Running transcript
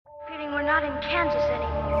not in Kansas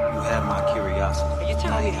anymore. You have my curiosity. Are you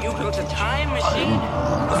telling me you built a time machine?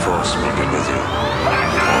 The Force may be with you.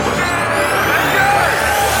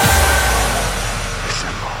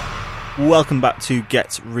 Assemble. Welcome back to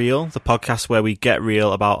Get Real, the podcast where we get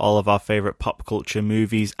real about all of our favourite pop culture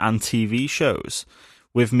movies and TV shows.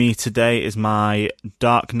 With me today is my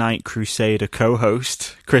Dark Knight Crusader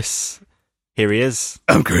co-host, Chris. Here he is.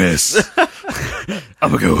 I'm Chris.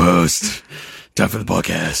 I'm a co-host. Time for the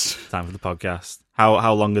podcast. Time for the podcast.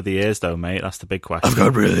 How long are the ears, though, mate? That's the big question. I've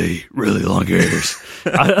got really, really long ears.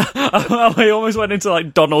 I almost went into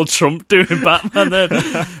like Donald Trump doing Batman then.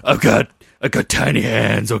 I've got tiny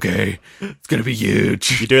hands, okay? It's going to be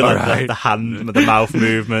huge. You do like All the hand, the mouth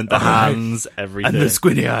movement, the hands, everything. And the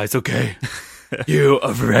squinty eyes, okay? You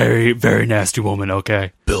a very, very nasty woman,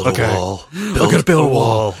 okay? Build a wall. I'm going to build a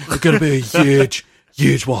wall. It's going to be a huge,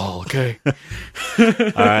 huge wall, okay?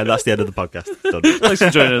 Alright, that's the end of the podcast. Done. Thanks for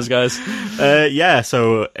joining us, guys. Yeah,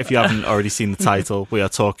 so if you haven't already seen the title, we are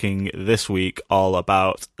talking this week all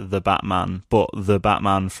about the Batman, but the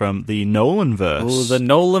Batman from the Nolanverse. Oh, the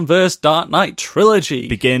Nolanverse Dark Knight trilogy.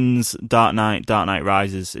 Begins Dark Knight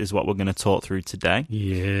Rises is what we're going to talk through today.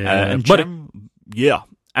 Yeah. Yeah.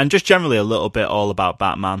 And just generally a little bit all about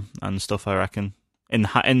Batman and stuff, I reckon. In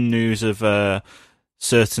news of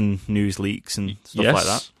certain news leaks and stuff like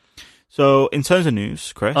that. So, in terms of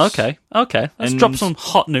news, Chris. Okay. Let's drop some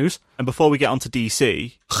hot news. And before we get on to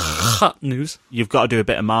DC, Hot news. you've got to do a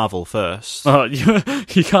bit of Marvel first.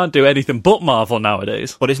 You can't do anything but Marvel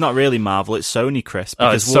nowadays. But it's not really Marvel, it's Sony, Chris. Oh,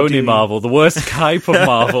 it's Sony Marvel, the worst type of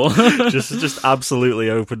Marvel. just absolutely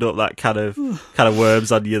opened up that kind of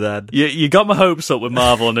worms on you then. You got my hopes up with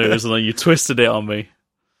Marvel news and then you twisted it on me.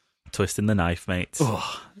 Twisting the knife, mate.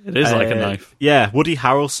 Oh, it is like a knife. Yeah, Woody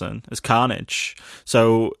Harrelson as Carnage.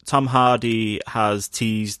 So Tom Hardy has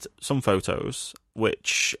teased some photos,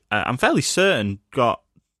 which I'm fairly certain got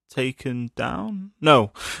taken down.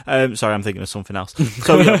 No, sorry, I'm thinking of something else.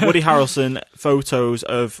 So yeah, Woody Harrelson, photos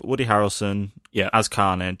of Woody Harrelson as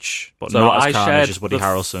Carnage, but So not I as Carnage shared as Woody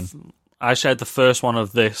Harrelson. I shared the first one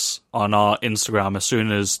of this on our Instagram as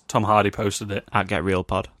soon as Tom Hardy posted it. At Get Real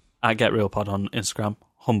Pod. At Get Real Pod on Instagram.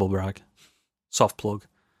 Humble brag. Soft plug.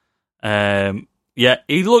 Yeah,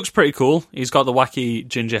 he looks pretty cool. He's got the wacky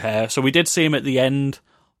ginger hair. So we did see him at the end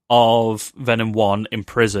of Venom 1 in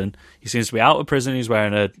prison. He seems to be out of prison. He's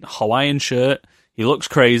wearing a Hawaiian shirt. He looks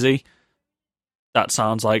crazy. That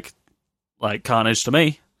sounds like Carnage to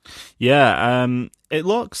me. Yeah, it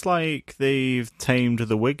looks like they've tamed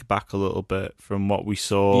the wig back a little bit from what we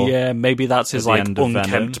saw. Yeah, maybe that's his like end of unkempt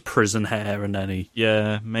Venom. prison hair, and then he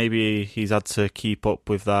Maybe he's had to keep up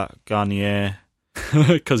with that Garnier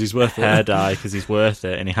because he's worth hair it. dye because he's worth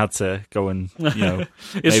it, and he had to go and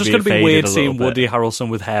It's just going to be faded weird a seeing little Woody bit. Harrelson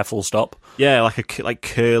with hair full stop. Yeah, like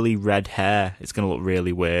curly red hair. It's going to look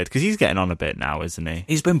really weird because he's getting on a bit now, isn't he?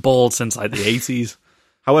 He's been bald since like the 80s.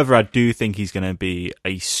 However, I do think he's going to be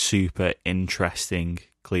a super interesting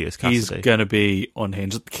Cletus Cassidy. He's going to be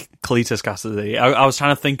unhinged. Cletus Cassidy. I was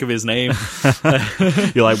trying to think of his name.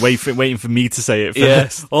 You're like waiting for me to say it Yeah,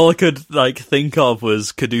 first. all I could think of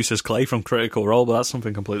was Caduceus Clay from Critical Role, but that's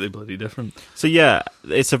something completely bloody different. So yeah,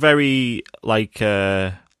 it's a very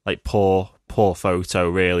poor photo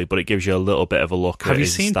really, but it gives you a little bit of a look. Have at you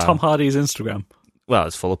his seen style. Tom Hardy's Instagram? Well,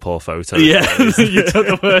 it's full of poor photos. Yeah, you took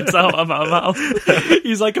the words out of my mouth.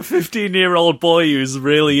 He's like a 15-year-old boy who's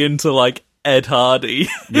really into like Ed Hardy.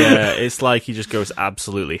 Yeah, it's like he just goes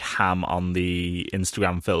absolutely ham on the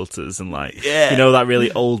Instagram filters and Yeah. you know that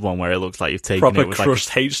really old one where it looks like you've taken Proper it with crushed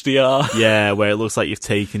HDR. yeah, where it looks like you've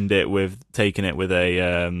taken it with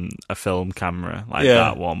a film camera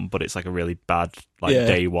that one, but it's like a really bad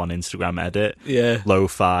day one Instagram edit. Yeah.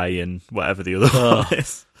 Lo-fi and whatever the other one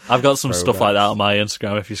is. I've got some stuff like Throwbacks. that on my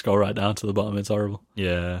Instagram. If you scroll right down to the bottom, it's horrible.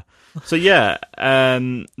 Yeah. So yeah,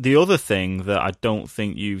 the other thing that I don't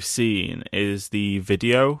think you've seen is the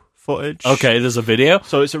video footage. Okay, there's a video.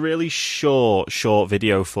 So it's a really short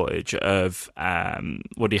video footage of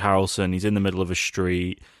Woody Harrelson. He's in the middle of a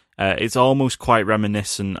street. It's almost quite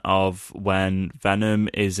reminiscent of when Venom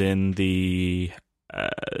is in the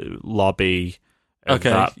lobby of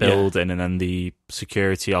that building, and then the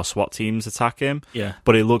security or SWAT teams attack him. Yeah.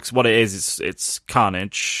 But what it is, it's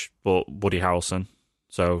Carnage, but Woody Harrelson.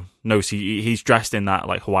 So he's dressed in that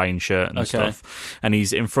like Hawaiian shirt and stuff, and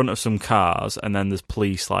he's in front of some cars, and then there's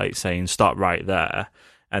police like saying stop right there,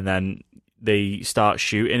 and then they start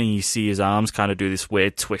shooting, and you see his arms kind of do this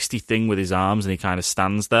weird twisty thing with his arms, and he kind of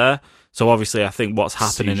stands there. So obviously, I think what's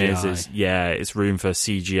happening is it's room for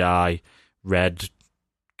CGI red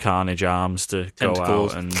Carnage arms to Tentacles. go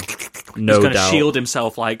out, and He's no going to doubt shield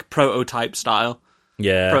himself like prototype style.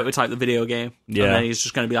 prototype the video game. Yeah. And then he's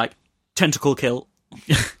just going to be like, tentacle kill.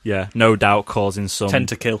 Yeah, no doubt causing some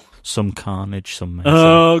Tentakill. some carnage, some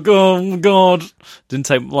Oh, God. Didn't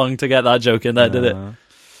take long to get that joke in there, did it? And,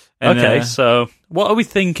 Okay, so what are we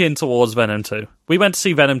thinking towards Venom 2? We went to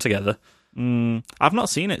see Venom together. I've not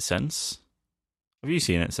seen it since. Have you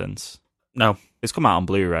seen it since? No. It's come out on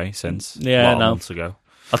Blu-ray since Yeah, a lot of no. months ago.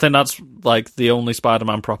 I think that's like the only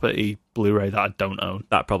Spider-Man property Blu-ray that I don't own.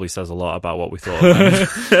 That probably says a lot about what we thought of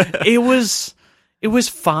Venom. It was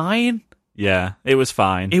fine. Yeah, it was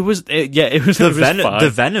fine. It was fine.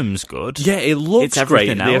 The Venom's good. Yeah, it looks It's great.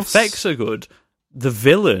 everything The else. effects are good. The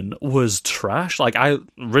villain was trash. Like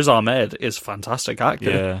Riz Ahmed is a fantastic actor.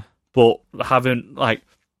 Yeah. But having like,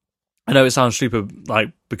 I know it sounds stupid,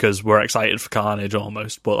 like because we're excited for Carnage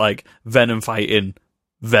almost, but like Venom fighting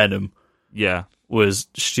Venom Yeah. was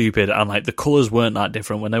stupid, and like the colours weren't that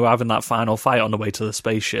different when they were having that final fight on the way to the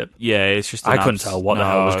spaceship. Yeah, it's just I couldn't tell what the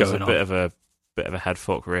hell was going a on. Bit of a head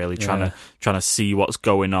fuck, really, Yeah. trying to see what's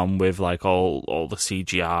going on with like all the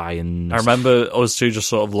CGI and I remember us two just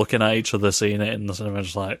sort of looking at each other, seeing it in the cinema,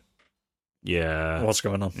 just like, yeah, what's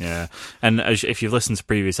going on? yeah. And if you've listened to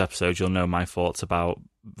previous episodes, you'll know my thoughts about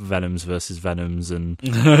Venoms versus Venoms and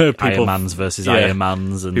Iron Mans versus Iron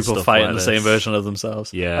Mans and people stuff fighting like the same this. version of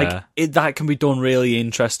themselves. Yeah. like that can be done really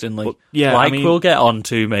interestingly. But, yeah, like I mean, we'll get on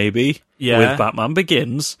to maybe Yeah. with Batman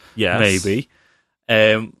Begins. Yes. Maybe.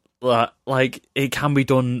 Like it can be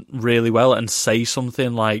done really well and say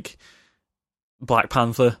something like Black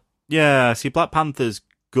Panther. Yeah, see, Black Panther's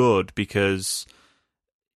good because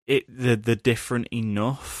they're different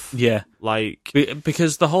enough. Yeah. Like,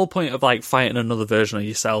 Because the whole point of like fighting another version of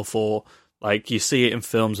yourself, or like you see it in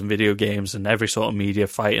films and video games and every sort of media,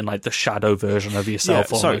 fighting like the shadow version of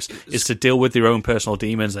yourself almost, is to deal with your own personal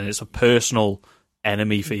demons, and it's a personal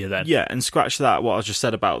enemy for you then. yeah, and scratch that, what I just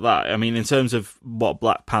said about that. I mean, in terms of what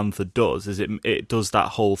Black Panther does, is it does that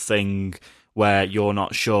whole thing where you're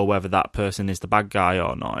not sure whether that person is the bad guy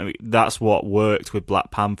or not. I mean, that's what worked with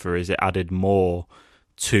Black Panther, is it added more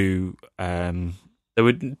to There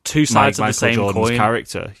were two sides of the same Jordan's coin.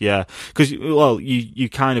 character. Yeah, because you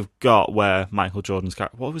kind of got where Michael Jordan's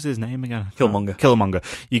character, what was his name again? Killmonger.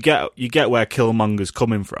 You get where Killmonger's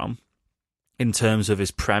coming from in terms of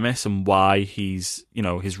his premise and why he's,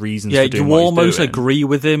 his reasons for doing you what he's almost doing. agree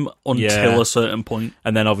with him until Yeah. a certain point.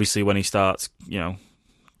 And then obviously when he starts,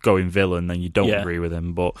 going villain, then you don't Yeah. agree with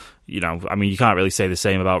him. But, you can't really say the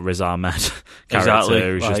same about Riz Ahmed character, Exactly,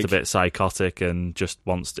 who's just a like- bit psychotic and just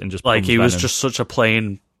wants and just Like pumps he was venom. just such a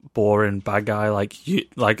plain, boring bad guy. Like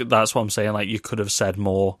that's what I'm saying. Like you could have said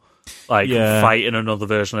more. Like Yeah. fighting another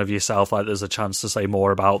version of yourself. Like there's a chance to say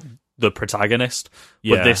more about the protagonist. But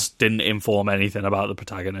Yeah. this didn't inform anything about the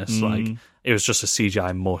protagonist. Mm. Like it was just a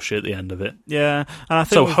CGI mush at the end of it. Yeah, and I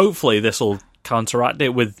think So hopefully this will counteract it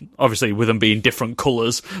with them being different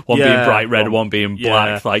colours, one being Yeah, bright red, one being black.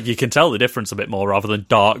 yeah. Like you can tell the difference a bit more rather than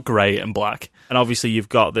dark grey and black. and obviously you've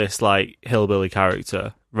got this like hillbilly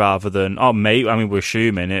character rather than we're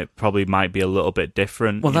assuming it probably might be a little bit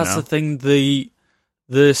different. Well, that's the thing.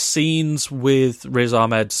 The scenes with Riz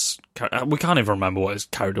Ahmed's, we can't even remember what his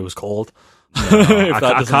character was called. I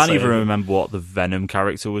can't even anything. remember what the Venom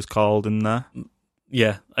character was called in there.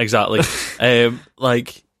 Yeah, exactly.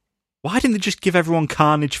 Like Why didn't they just give everyone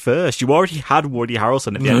Carnage first? You already had Woody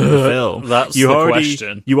Harrelson at the end of the film. That's you the already,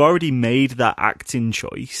 question. You already made that acting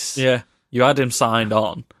choice. yeah, you had him signed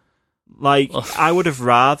on, Like, I would have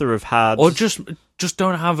rather have had... or just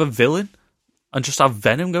don't have a villain and just have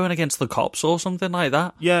Venom going against the cops or something like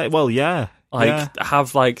that. Yeah, well, yeah. Like yeah.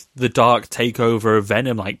 have like the dark takeover of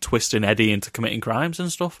Venom, like twisting Eddie into committing crimes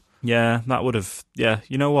and stuff. Yeah, that would have... Yeah,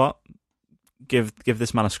 you know what? Give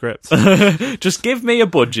this man a script. Just give me a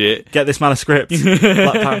budget. Get this man a script.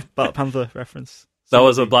 Black Panther reference. That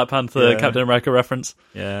was a Black Panther, Yeah. Captain America reference.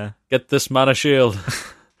 Yeah. Get this man a shield.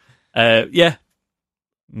 Yeah,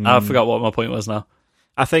 I forgot what my point was now.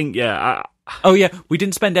 I think, yeah... Oh yeah, we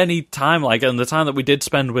didn't spend any time, like, and the time that we did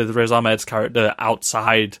spend with Riz Ahmed's character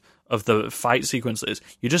outside of the fight sequences,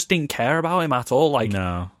 you just didn't care about him at all. Like,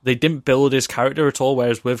 No. they didn't build his character at all,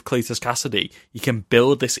 whereas with Cletus Cassidy, you can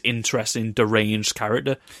build this interesting, deranged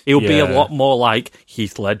character. He'll be a Yeah. lot more like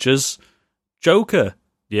Heath Ledger's Joker.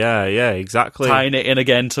 Yeah, exactly. Tying it in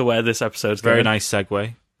again to where this episode's Very going. nice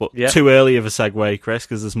segue. But Yeah. too early of a segue, Chris,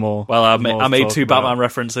 because there's more. Well, I more to made talk two about. Batman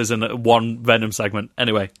references in one Venom segment.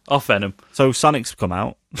 Anyway, off Venom. So Sonic's come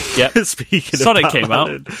out. Yep. Speaking Sonic of came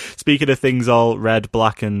Batman, Speaking of things all red,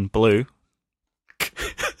 black, and blue.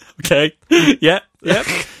 Okay. Yeah. Yep.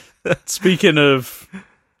 Speaking of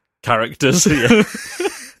characters,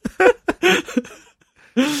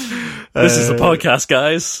 This is the podcast,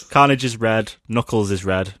 guys. Carnage is red. Knuckles is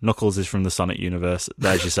red. Knuckles is from the Sonic universe.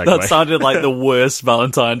 There's your segue. That sounded like the worst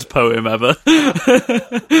Valentine's poem ever.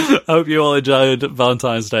 I hope you all enjoyed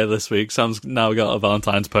Valentine's Day this week. Sam's now got a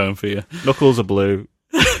Valentine's poem for you. Knuckles are blue.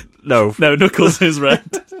 No. No, Knuckles is red.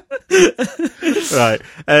 Right.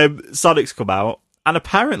 Sonic's come out, and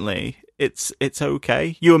apparently it's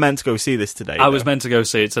okay. You were meant to go see this today. I was meant to go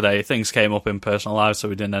see it today. Things came up in personal lives, so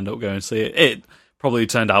we didn't end up going to see it. It probably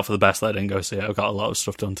turned out for the best that I didn't go see it. I've got a lot of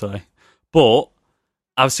stuff done today. But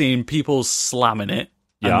I've seen people slamming it,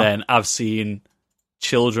 and then I've seen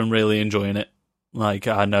children really enjoying it. Like,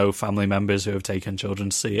 I know family members who have taken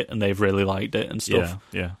children to see it, and they've really liked it and stuff.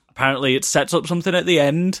 Yeah. Apparently, it sets up something at the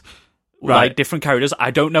end, Right. like different characters.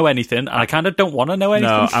 I don't know anything, and I kind of don't want to know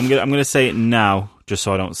anything. No, I'm gonna say it now, just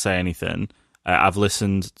so I don't say anything. I've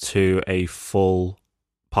listened to a full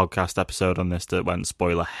podcast episode on this that went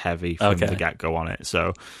spoiler heavy from the get-go on it.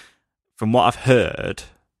 So, from what I've heard,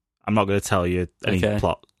 I'm not going to tell you any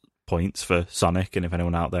plot points for Sonic, and if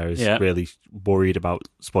anyone out there is really worried about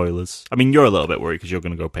spoilers, I mean, you're a little bit worried because you're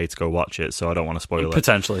going to go pay to go watch it, so I don't want to spoil it.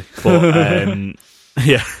 Potentially. But,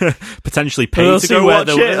 potentially pay to go watch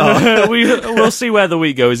it. We'll see where the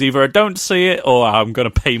week goes. Either I don't see it, or I'm going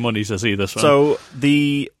to pay money to see this one. So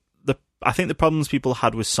I think the problems people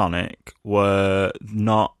had with Sonic were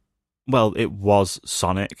not... Well, it was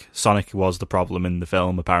Sonic. Sonic was the problem in the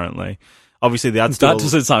film, apparently. Obviously, they had to... That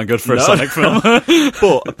doesn't sound good for a Sonic film.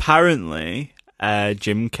 But apparently,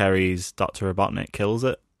 Jim Carrey's Dr. Robotnik kills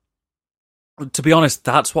it. To be honest,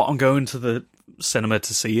 that's what I'm going to the cinema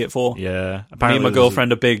to see it for. Yeah. Me and my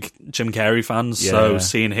girlfriend are big Jim Carrey fans, so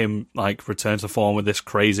seeing him like return to form with this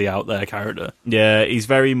crazy out there character. Yeah, he's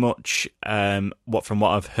very much, from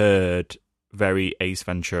what I've heard, very Ace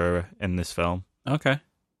Ventura in this film. Okay.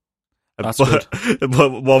 That's good.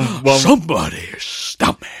 Somebody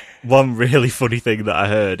stop me. One really funny thing that I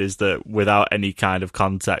heard is that without any kind of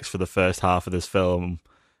context for the first half of this film,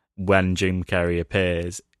 when Jim Carrey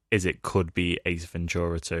appears, it could be Ace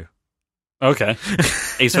Ventura 2. Okay.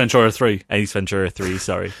 Ace Ventura 3. Ace Ventura 3,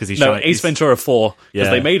 sorry. Ace Ventura 4, because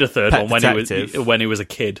they made a third one Detective. when he was a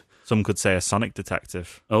kid. Some could say a Sonic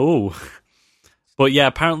detective. Oh. But yeah,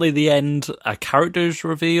 apparently the end, a character is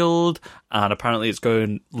revealed, and apparently it's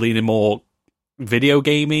leaning more video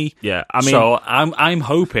gamey. Yeah, I mean... So I'm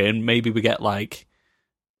hoping maybe we get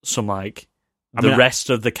some rest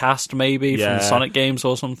of the cast maybe from the Sonic games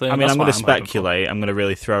or something. I mean, I'm going to speculate. I'm going to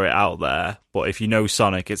really throw it out there. But if you know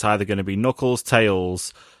Sonic, it's either going to be Knuckles,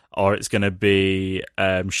 Tails, or it's going to be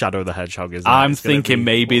Shadow the Hedgehog. I'm thinking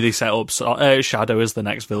maybe they set up Shadow as the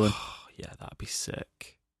next villain. Yeah, that'd be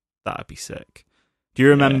sick. Do you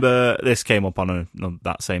remember, this came up on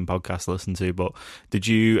that same podcast I listened to, but did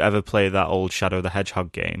you ever play that old Shadow the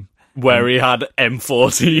Hedgehog game? Where he had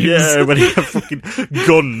M14s. Yeah, when he had fucking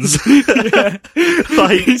guns.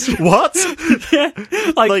 What? Yeah.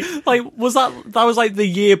 Was that was like the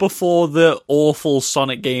year before the awful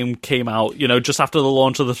Sonic game came out, just after the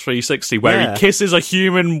launch of the 360, where he kisses a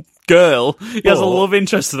human girl. He has a love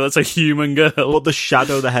interest that's a human girl. But the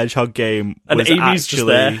Shadow the Hedgehog game was Amy's just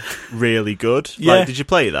actually really good. Yeah. Did you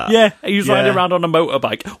play that? Yeah, he's riding around on a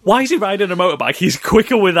motorbike. Why is he riding a motorbike? He's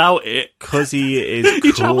quicker without it. Because he is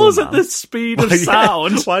He travels at the speed of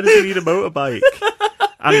sound. Why does he need a motorbike?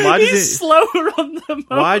 And why does he's slower on the motorbike.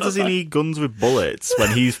 Why does he need guns with bullets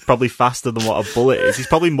when he's probably faster than what a bullet is? He's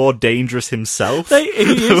probably more dangerous himself. He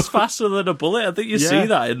is faster than a bullet. I think you see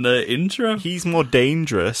that in the intro. He's more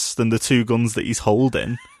dangerous than the two guns that he's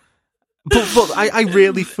holding. But I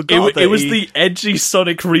really forgot it was the edgy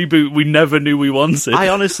Sonic reboot we never knew we wanted. I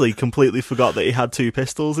honestly completely forgot that he had two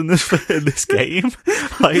pistols in this game.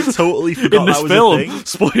 I totally forgot in this that was film. a thing.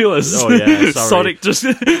 Spoilers. Oh yeah, sorry.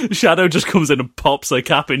 Shadow just comes in and pops a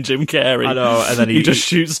cap in Jim Carrey. I know, and then he just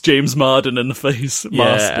shoots James Marden in the face. Yeah,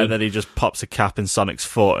 Marston. and then he just pops a cap in Sonic's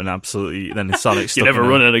foot, and then Sonic's You're never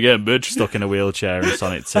running again, bitch. Stuck in a wheelchair in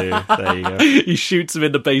Sonic 2. There you go. He shoots him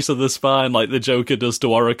in the base of the spine like the Joker does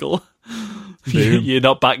to Oracle. You're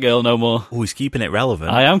not Batgirl no more. Oh, he's keeping it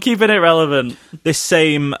relevant. I am keeping it relevant. This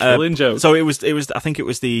same killing joke. So it was. I think it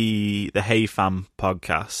was the Hey Fam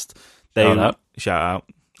podcast. Shout out.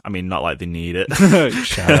 I mean, not like they need it.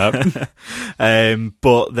 Shout out.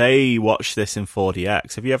 But they watched this in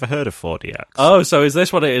 4DX. Have you ever heard of 4DX? Oh, so is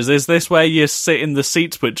this what it is? Is this where you sit in the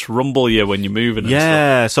seats which rumble you when you're moving?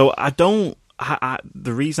 Yeah. So I don't.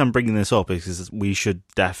 The reason I'm bringing this up is because we should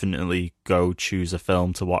definitely go choose a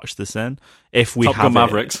film to watch this in. If we Top have Gun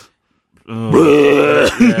Mavericks.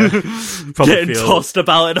 Getting tossed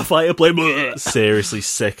about in a fighter plane. Seriously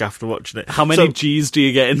sick after watching it. How many G's do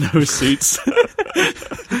you get in those suits?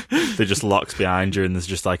 that just locks behind you, and there's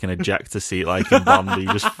just like an ejector seat, like in Bond.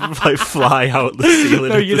 You just like fly out the ceiling.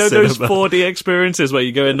 No, of you the know those cinema. 4D experiences where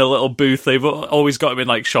you go in a little booth. They've always got them in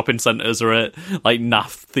like shopping centres or at like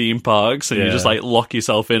NAF theme parks, and you Yeah. just like lock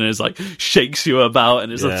yourself in, and it's like shakes you about,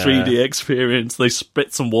 and it's a Yeah. 3D experience. They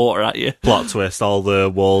spit some water at you. Plot twist: all the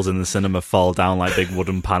walls in the cinema fall down like big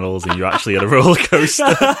wooden panels, and you're actually at a roller coaster.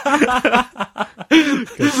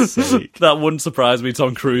 God's sake. That wouldn't surprise me.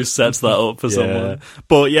 Tom Cruise sets that up for Yeah. someone.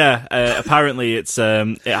 But yeah, apparently it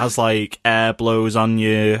has like air blows on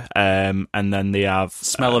you, and then they have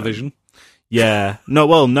Smell-o-vision. Yeah.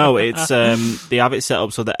 No, it's they have it set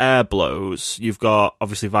up so the air blows. You've got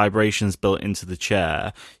obviously vibrations built into the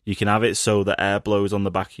chair. You can have it so the air blows on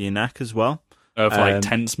the back of your neck as well. Of like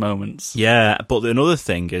tense moments. Yeah, but another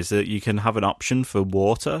thing is that you can have an option for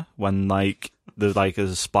water when like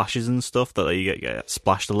there's splashes and stuff that you get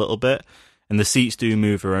splashed a little bit, and the seats do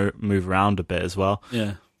move around a bit as well.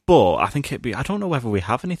 Yeah. But I think I don't know whether we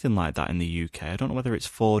have anything like that in the UK. I don't know whether it's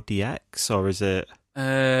 4DX or is it.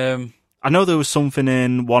 I know there was something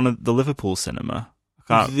in one of the Liverpool cinema.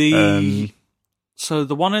 I can't, So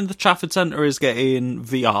the one in the Trafford Centre is getting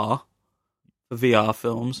VR for VR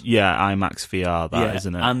films. yeah, IMAX VR,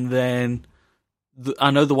 isn't it? And then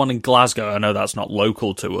I know the one in Glasgow. I know that's not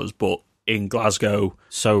local to us, but in Glasgow,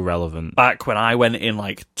 So relevant. back when I went in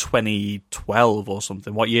like 2012 or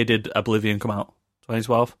something. What year did Oblivion come out?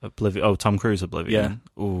 2012. Oblivion. Oh, Tom Cruise Oblivion. Yeah.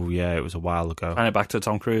 Oh, yeah, it was a while ago. Ran it back to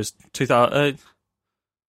Tom Cruise.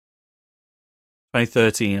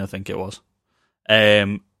 2013, I think it was.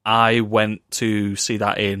 I went to see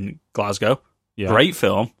that in Glasgow. Yeah. Great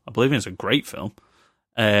film. Oblivion's a great film.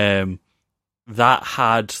 That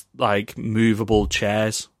had like movable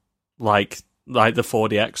chairs, like the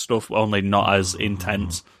 4DX stuff, only not as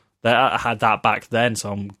intense. They had that back then,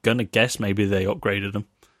 so I'm gonna guess maybe they upgraded them.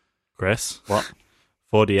 Chris, What?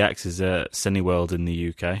 4DX is at Cineworld in the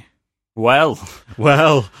UK. Well,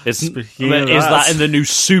 Well, is speaking of that in the new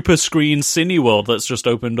super screen Cineworld that's just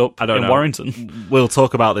opened up I don't in know. Warrington? We'll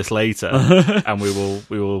talk about this later, and we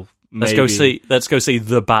will. Let's Maybe. go see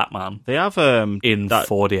the Batman They have in that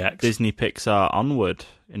 4DX. Disney Pixar Onward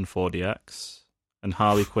in 4DX and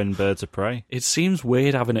Harley Quinn Birds of Prey. It seems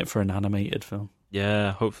weird having it for an animated film.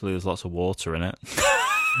 Yeah, hopefully there's lots of water in it.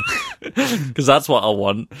 Because that's what I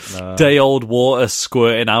want. Day old water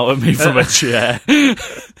squirting out of me from a chair.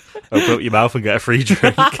 Open up your mouth and get a free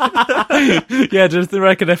drink. Yeah, just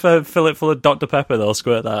reckon if I fill it full of Dr. Pepper, they'll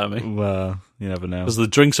squirt that at me. Well, you never know. Because the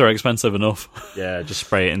drinks are expensive enough. Yeah, just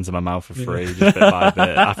spray it into my mouth for free, just bit by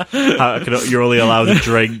bit. You're only allowed to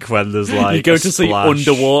drink when there's like You go a to see splash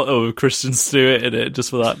Underwater with Kristen Stewart in it just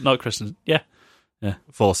for that. Not Kristen. Yeah.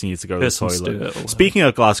 forcing you to go to the Kristen toilet. Stewart. Speaking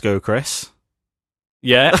of Glasgow, Chris,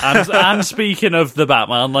 Yeah, and speaking of the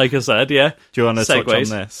Batman, like I said, yeah. do you want to touch on Segues.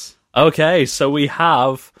 this? Okay, so we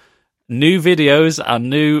have new videos and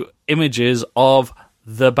new images of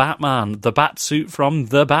the Batman, the Batsuit from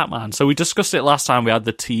the Batman. So we discussed it last time, we had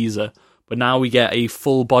the teaser, but now we get a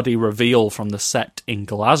full body reveal from the set in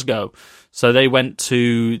Glasgow. So they went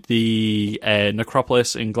to the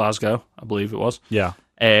Necropolis in Glasgow, I believe it was, Yeah,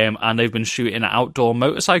 and they've been shooting outdoor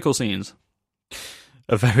motorcycle scenes.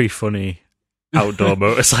 a very funny outdoor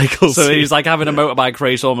motorcycle. So scene. he's like having a motorbike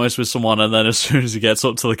race almost with someone, and then as soon as he gets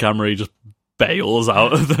up to the camera, he just bails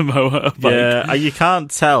out of the motorbike. Yeah, you can't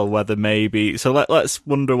tell whether maybe. So let's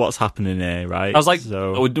wonder what's happening here, right? I was like,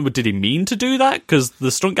 so, oh, did he mean to do that? Because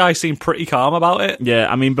the stunt guy seemed pretty calm about it. yeah,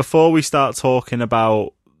 I mean, before we start talking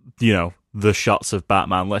about, the shots of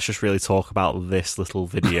Batman, let's just really talk about this little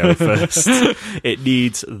video first. It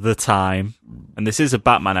needs the time, and this is a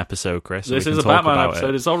Batman episode, Chris. So This we is can a talk Batman about episode.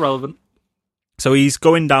 it. It's all relevant. So he's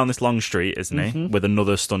going down this long street, isn't he, with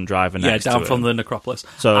another stunt driver next Yeah, down to from him. the Necropolis.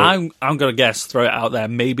 So- I'm gonna guess, throw it out there.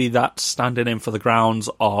 Maybe that's standing in for the grounds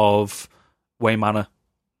of Wayne Manor.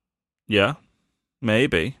 Yeah,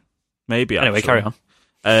 maybe. Anyway, actually. carry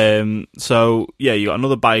on. So yeah, you got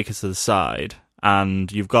another biker to the side, and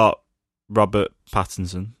you've got Robert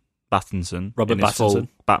Pattinson Robert in his full Pattinson.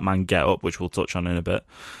 Batman get-up, which we'll touch on in a bit,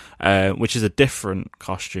 which is a different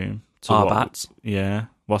costume. To Arbats. Yeah.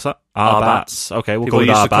 What's that? Arbats. Okay, we'll People go with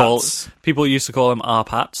used to call Arbats. people used to call him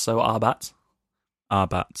Arpats, so Arbats.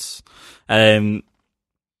 Arbats.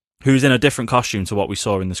 Who's in a different costume to what we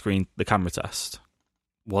saw in the camera test.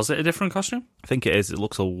 Was it a different costume? I think it is. It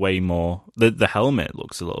looks a way more. The helmet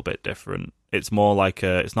looks a little bit different. It's more like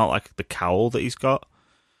it's not like the cowl that he's got.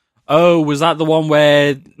 Oh, was that the one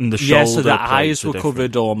where? And the Yeah, so shoulder the plates eyes are were different.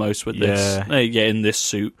 covered almost with this. Yeah. In this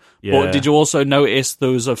suit. Yeah. But did you also notice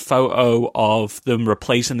there was a photo of them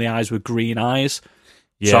replacing the eyes with green eyes?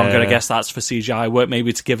 So I'm going to Yeah. guess that's for CGI work,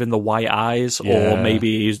 maybe to give him the white eyes, or Yeah.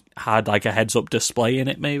 maybe he had like a heads-up display in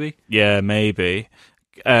it, maybe. Yeah, maybe.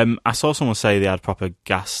 I saw someone say they had proper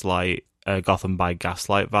Gaslight, Gotham by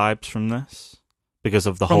Gaslight vibes from this because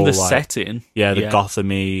of the From whole the like, setting. yeah, the yeah.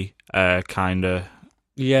 Gotham-y kind of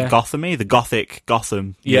Yeah. Gotham-y, the Gothic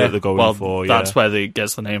Gotham. Yeah, that they're going well, for. that's where it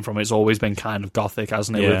gets the name from. It's always been kind of Gothic,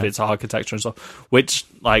 hasn't it, Yeah. with its architecture and stuff, which,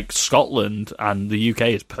 like, Scotland and the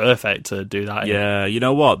UK is perfect to do that in. Yeah, you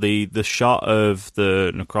know what? The shot of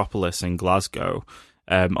the necropolis in Glasgow,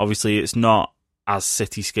 obviously it's not as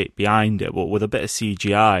cityscape behind it, but with a bit of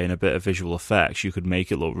CGI and a bit of visual effects, you could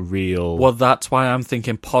make it look real. Well, that's why I'm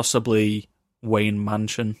thinking possibly Wayne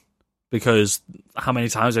Mansion, because how many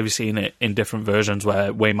times have you seen it in different versions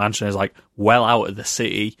where Wayne Mansion is, like, well out of the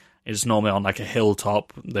city? It's normally on, like, a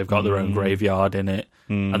hilltop. They've got their own graveyard in it.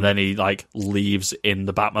 And then he, like, leaves in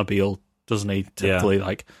the Batmobile, doesn't he? Typically,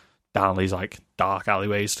 like, down these, like, dark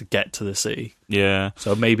alleyways to get to the city. Yeah.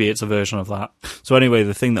 So maybe it's a version of that. So anyway,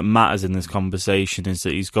 the thing that matters in this conversation is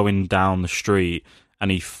that he's going down the street and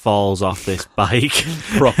he falls off this bike.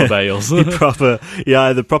 Proper bales. The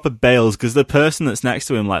proper bales, because the person that's next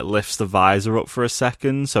to him like lifts the visor up for a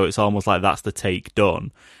second, so it's almost like that's the take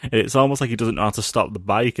done. And it's almost like he doesn't know how to stop the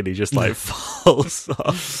bike, and he just like falls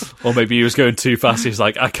off. Or maybe he was going too fast. He's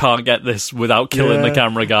like, I can't get this without killing the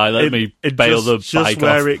camera guy. Let me bail the bike just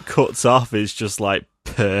where off. it cuts off is just like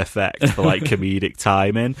perfect for like comedic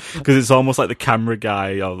timing, because it's almost like the camera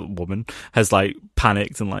guy or woman has like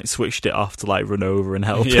panicked and like switched it off to like run over and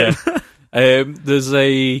help him. There's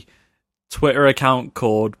a Twitter account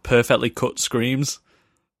called Perfectly Cut Screams,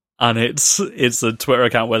 and it's a Twitter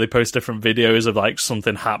account where they post different videos of like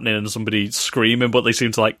something happening and somebody screaming, but they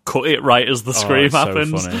seem to like cut it right as the scream it's so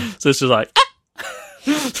happens. funny. So it's just like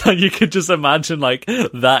so you could just imagine like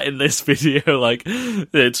that in this video, like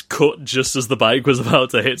it's cut just as the bike was about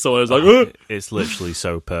to hit someone. It's like, "Ugh!" It's literally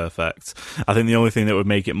so perfect. I think the only thing that would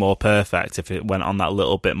make it more perfect if it went on that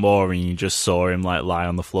little bit more and you just saw him like lie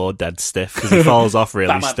on the floor dead stiff, because he falls off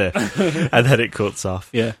really stiff and then it cuts off.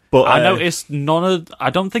 Yeah, But I noticed I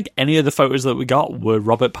don't think any of the photos that we got were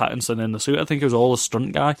Robert Pattinson in the suit. I think it was all a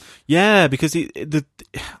stunt guy. Yeah, because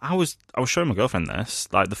I was showing my girlfriend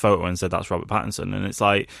this, like the photo, and said that's Robert Pattinson, and it's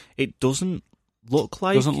like it doesn't look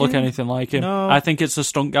like Doesn't look him. anything like him. No. I think it's a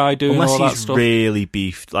stunt guy doing Unless all that he's stuff. really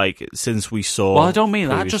beefed, like since we saw. Well, I don't mean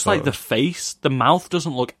that. previous Just like the photos. face, the mouth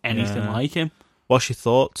doesn't look anything Yeah. like him. What's your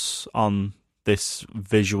thoughts on this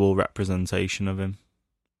visual representation of him?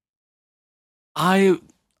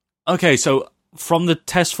 Okay, so from the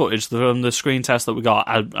test footage, from the screen test that we got,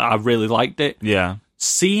 I really liked it. Yeah.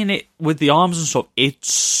 Seeing it with the arms and stuff,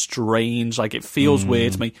 it's strange. Like, it feels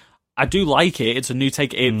weird to me. I do like it. It's a new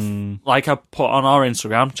take. Like I put on our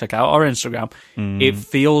Instagram, check out our Instagram, it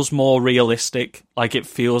feels more realistic. Like, it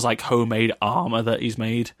feels like homemade armor that he's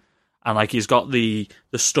made. And, like, he's got the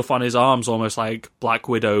stuff on his arms almost like Black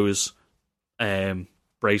Widow's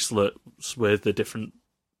bracelets with the different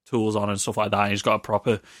tools on and stuff like that. And he's got a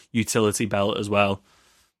proper utility belt as well.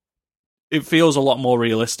 It feels a lot more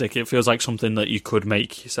realistic. It feels like something that you could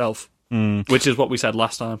make yourself, which is what we said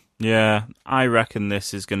last time. Yeah, I reckon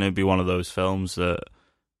this is going to be one of those films that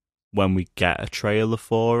when we get a trailer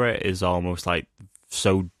for it is almost like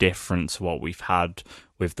so different to what we've had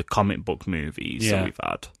with the comic book movies that we've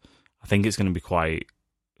had. I think it's going to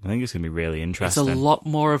be really It's interesting. a lot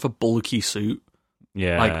more of a bulky suit.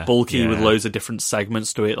 Yeah. Like bulky with yeah, loads of different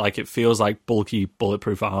segments to it. Like it feels like bulky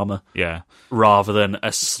bulletproof armor Yeah. rather than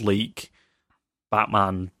a sleek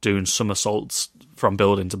Batman doing somersaults from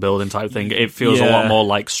building to building type thing. It feels a lot more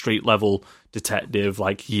like street level detective,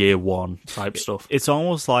 like year one type stuff. It's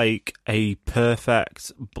almost like a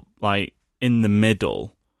perfect, like, in the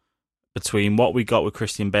middle between what we got with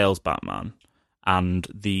Christian Bale's Batman and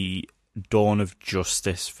the Dawn of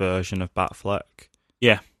Justice version of Batfleck.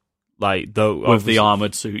 Yeah. Like, though, With the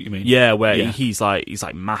armoured suit, you mean? yeah, where Yeah. he's like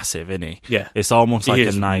massive, isn't he? Yeah. It's almost He like a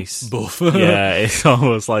is nice buff. yeah, it's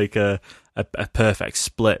almost like a perfect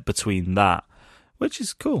split between that, which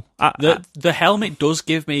is cool. The helmet does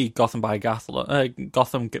give me Gotham by Gaslight. Bit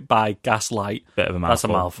of a mouthful. That's a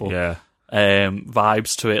mouthful. Yeah.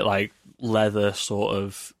 Vibes to it, like leather sort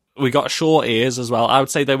of. We got short ears as well. I would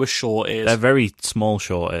say they were short ears. They're very small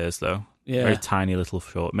short ears, though. Yeah. Very tiny little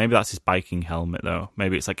short. Maybe that's his biking helmet, though.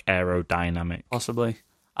 Maybe it's like aerodynamic. Possibly.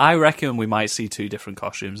 I reckon we might see two different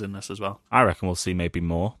costumes in this as well. I reckon we'll see maybe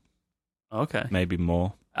more. Okay. Maybe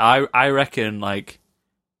more. I reckon, like,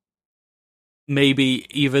 maybe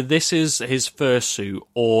either this is his first suit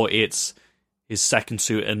or it's his second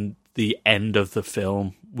suit, and the end of the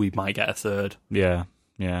film we might get a third. Yeah,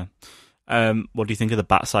 yeah. What do you think of the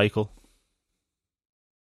Bat Cycle?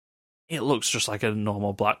 it looks just like a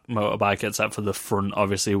normal black motorbike, except for the front,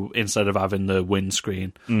 obviously, instead of having the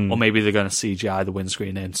windscreen. Or maybe they're going to CGI the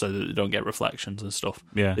windscreen in so that they don't get reflections and stuff.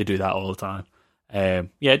 Yeah. They do that all the time.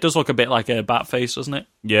 Yeah, it does look a bit like a bat face, doesn't it?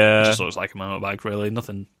 Yeah. It just looks like a motorbike, really.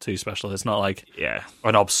 Nothing too special. It's not like Yeah.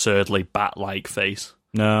 an absurdly bat-like face.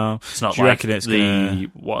 No. It's not Do you like reckon it's the... gonna...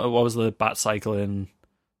 What was the bat cycle in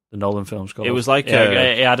the Nolan films called? It was like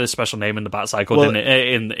it had a special name in the bat cycle, Well, didn't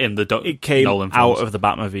it? In the It came Nolan out films. of the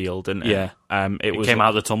Batmobile, didn't it? Yeah. It was came out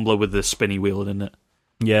of the tumbler with the spinny wheel, didn't it?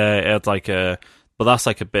 Yeah, it had like a... But that's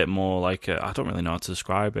like a bit more like I don't really know how to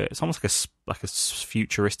describe it. It's almost like a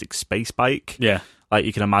futuristic space bike. Yeah. Like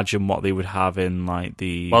you can imagine what they would have in like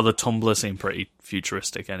the... Well, the tumbler seemed pretty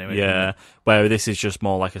futuristic anyway. Yeah, where this is just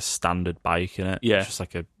more like a standard bike, in it. Yeah. It's just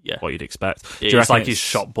like Yeah. what you'd expect. Do you It's reckon like his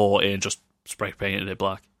shop bought it and just spray painted it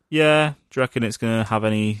black. Yeah. Do you reckon it's going to have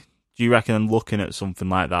any... Do you reckon looking at something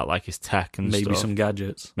like that, like his tech and Maybe stuff, some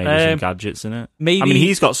gadgets. maybe some gadgets in it? Maybe. I mean,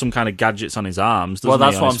 he's got some kind of gadgets on his arms, doesn't Well,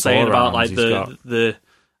 that's he? what On I'm his saying about forearms, like he's got- the.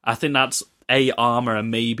 I think that's armor and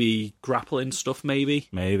maybe grappling stuff. Maybe.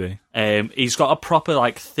 Maybe. He's got a proper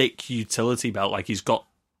like thick utility belt. Like he's got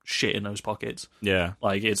shit in those pockets. Yeah.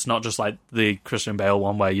 Like it's not just like the Christian Bale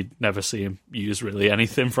one where you'd never see him use really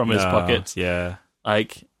anything from his No, pockets. Yeah.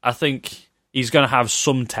 Like I think he's going to have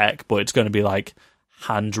some tech, but it's going to be like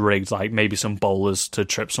hand rigged, like maybe some bowlers to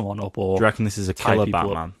trip someone up. Or Do you reckon this is a tie killer people up.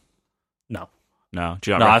 Batman? No. No.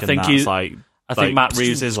 Do you No, I reckon think that's he's- like... I think like, Matt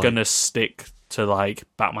Reeves is like- going to stick to like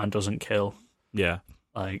Batman doesn't kill. Yeah.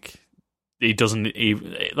 Like he doesn't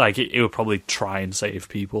even like he would probably try and save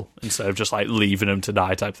people instead of just like leaving them to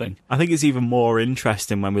die type thing. I think it's even more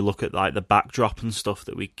interesting when we look at like the backdrop and stuff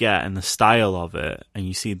that we get and the style of it, and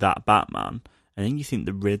you see that Batman, and then you think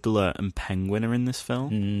the Riddler and Penguin are in this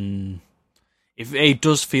film. It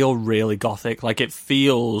does feel really gothic. Like it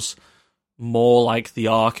feels more like the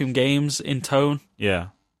Arkham games in tone, Yeah.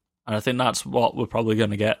 and I think that's what we're probably going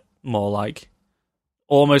to get more like,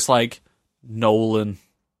 almost like Nolan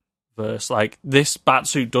verse. Like this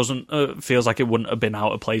Batsuit doesn't feels like it wouldn't have been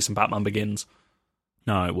out of place in Batman Begins.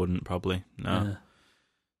 No, it wouldn't probably. No. Yeah.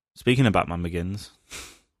 Speaking of Batman Begins,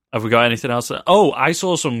 Have we got anything else? Oh, I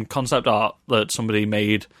saw some concept art that somebody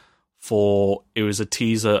made for. It was a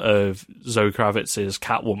teaser of Zoe Kravitz's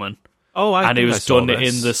Catwoman, and it was done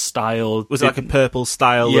in the style. Was it like a purple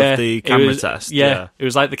style of the camera test? Yeah, it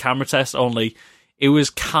was like the camera test. Only it was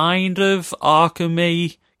kind of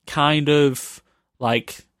Arkham-y, kind of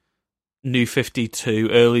like New 52,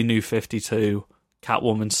 early New 52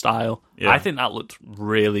 Catwoman style. Yeah. I think that looked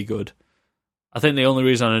really good. I think the only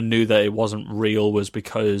reason I knew that it wasn't real was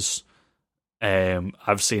because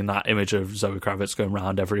I've seen that image of Zoe Kravitz going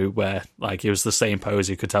around everywhere. Like, it was the same pose.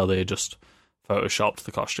 You could tell they had just photoshopped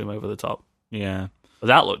the costume over the top. Yeah. But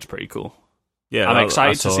that looked pretty cool. Yeah. I'm I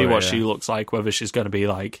excited to saw see it, what yeah. she looks like, whether she's going to be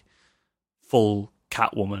like full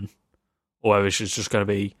Catwoman or whether she's just going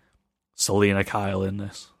to be Selena Kyle in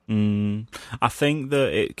this. I think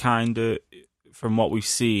that it kind of, from what we've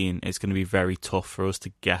seen, it's going to be very tough for us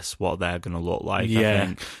to guess what they're going to look like.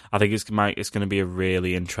 Yeah. I think it's going to be a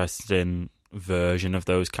really interesting version of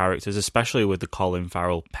those characters, especially with the Colin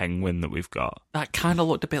Farrell Penguin that we've got. That kind of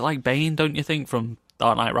looked a bit like Bane, don't you think, from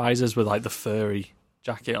Dark Knight Rises with like the furry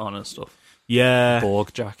jacket on and stuff. Yeah.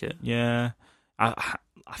 Borg jacket. Yeah.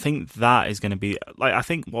 I think that is going to be, like, I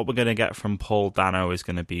think what we're going to get from Paul Dano is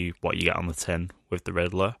going to be what you get on the tin with the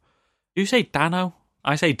Riddler. You say Dano?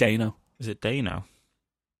 I say Dano. Is it Dano?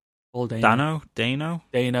 Paul Dano. Dano? Dano?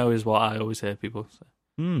 Dano is what I always hear people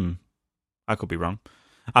say. I could be wrong.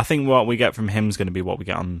 I think what we get from him is going to be what we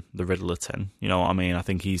get on the Riddler tin. You know what I mean? I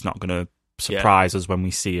think he's not going to surprise us when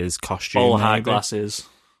we see his costume. All high maybe. glasses.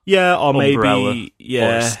 Yeah, or umbrella, maybe,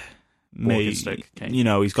 yeah. walking stick cane. You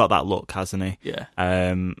know, he's got that look, hasn't he? Yeah.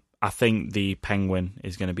 I think the Penguin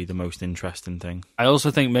is going to be the most interesting thing. I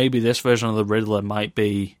also think maybe this version of the Riddler might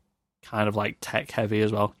be kind of like tech heavy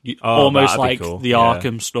as well. Oh, Almost that'd be like cool. the Yeah.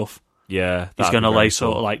 Arkham stuff. Yeah, He's that'd going to be very lay sort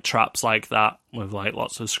of cool. like traps like that with like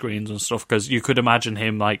lots of screens and stuff, because you could imagine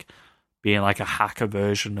him like being like a hacker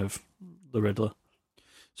version of the Riddler.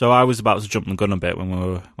 So I was about to jump the gun a bit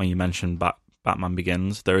when you mentioned Batman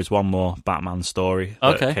Begins. There is one more Batman story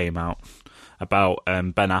that came out about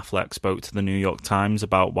Ben Affleck spoke to the New York Times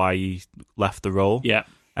about why he left the role. Yeah.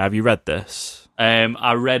 Have you read this?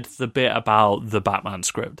 I read the bit about the Batman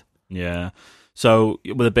script. Yeah. So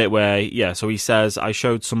with a bit where, so he says, I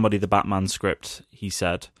showed somebody the Batman script, he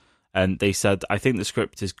said, and they said, I think the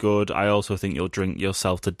script is good. I also think you'll drink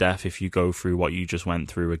yourself to death if you go through what you just went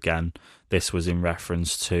through again. This was in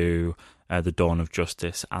reference to the Dawn of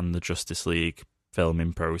Justice and the Justice League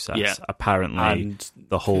filming process. Yeah. Apparently, And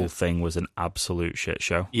the whole thing was an absolute shit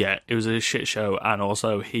show. yeah, it was a shit show, and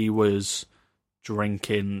also he was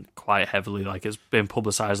drinking quite heavily. Like, it's been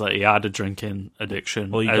publicised that he had a drinking addiction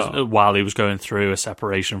while he was going through a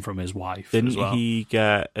separation from his wife. Didn't as well. he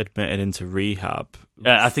get admitted into rehab?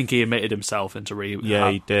 Yeah, I think he admitted himself into rehab. Yeah,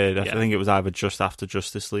 he did. I Yeah. think it was either just after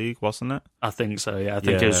Justice League, wasn't it? I think so. Yeah, I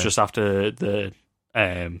think it was Yeah. just after the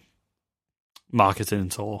marketing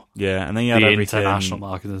tour, Yeah, and then you had the everything. international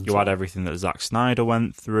marketing You tour. had everything that Zack Snyder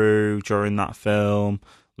went through during that film,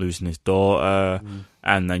 losing his daughter,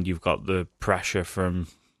 and then you've got the pressure from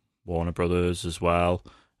Warner Brothers as well.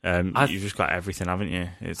 You've just got everything, haven't you?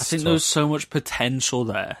 I think there's so much potential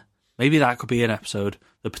there. Maybe that could be an episode.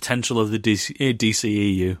 The potential of the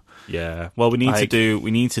DCEU. Yeah. Well, we need to do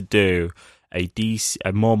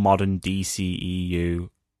a more modern DCEU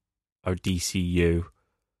or DCU.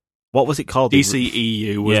 What was it called?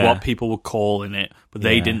 DCEU was Yeah. what people were calling it, but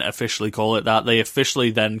they Yeah. didn't officially call it that. They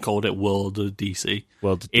officially then called it World of DC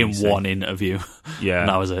World of in DC. one interview. Yeah. And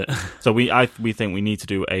that was it. So we think we need to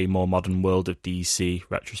do a more modern World of DC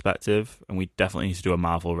retrospective, and we definitely need to do a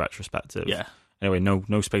Marvel retrospective. Yeah. Anyway,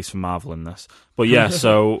 no space for Marvel in this. But yeah,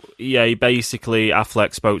 Affleck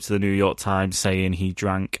spoke to the New York Times saying he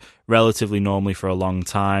drank relatively normally for a long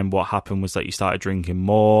time. What happened was that he started drinking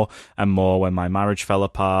more and more when my marriage fell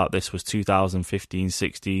apart. This was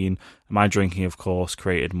 2015-16. My drinking, of course,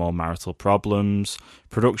 created more marital problems.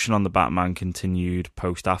 Production on the Batman continued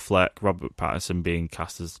post-Affleck, Robert Pattinson being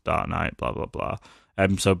cast as Dark Knight, blah, blah, blah.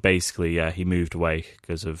 So basically, yeah, he moved away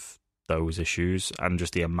because of those issues and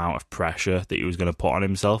just the amount of pressure that he was going to put on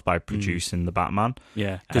himself by producing the Batman.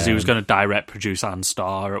 Yeah, because he was going to direct, produce, and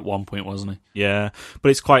star at one point, wasn't he? Yeah, but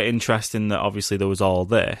it's quite interesting that obviously there was all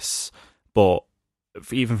this, but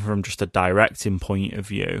even from just a directing point of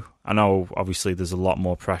view, I know obviously there's a lot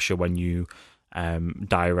more pressure when you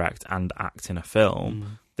direct and act in a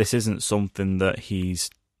film. This isn't something that he's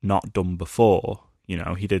not done before. You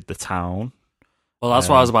know, he did The Town. Well, that's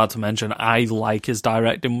what I was about to mention. I like his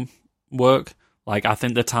directing work. Like, I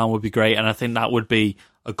think The Town would be great, and I think that would be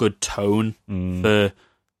a good tone for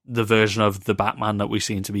the version of the Batman that we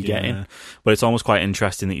seem to be getting. But it's almost quite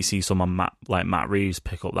interesting that you see someone like Matt Reeves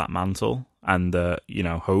pick up that mantle, and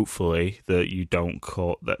hopefully that you don't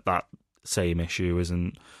cut that same issue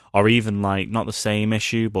isn't, or even like not the same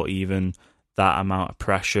issue, but even that amount of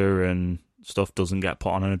pressure and stuff doesn't get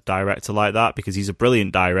put on a director like that, because he's a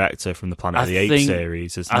brilliant director from the Planet of the Apes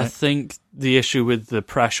series, isn't it? I think the issue with the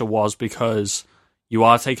pressure was because you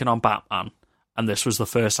are taking on Batman, and this was the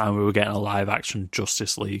first time we were getting a live-action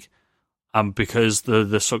Justice League. And because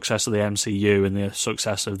the success of the MCU and the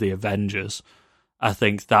success of the Avengers, I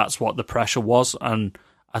think that's what the pressure was. And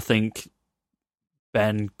I think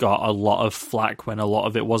Ben got a lot of flack when a lot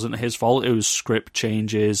of it wasn't his fault. It was script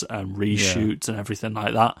changes and reshoots and everything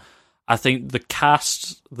like that. I think the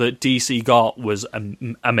cast that DC got was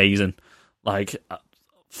amazing. Like,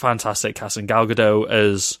 fantastic casting. Gal Gadot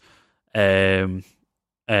as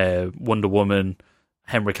Wonder Woman,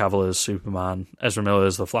 Henry Cavill as Superman, Ezra Miller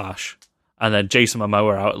as The Flash, and then Jason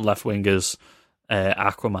Momoa out left wing as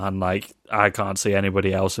Aquaman. Like, I can't see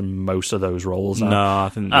anybody else in most of those roles now. No, I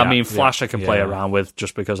think. I mean, Flash I can play around with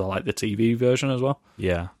just because I like the TV version as well.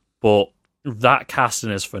 Yeah. But that casting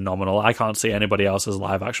is phenomenal. I can't see anybody else as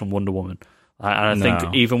live-action Wonder Woman. And I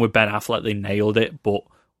think even with Ben Affleck, they nailed it, but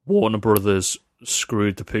Warner Brothers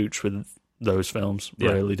screwed the pooch with those films.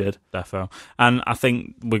 Yeah. Really did. Defo. And I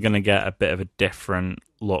think we're going to get a bit of a different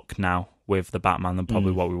look now with the Batman than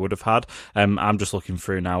probably what we would have had. I'm just looking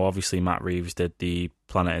through now. Obviously, Matt Reeves did the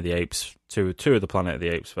Planet of the Apes, two of the Planet of the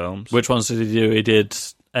Apes films. Which ones did he do? He did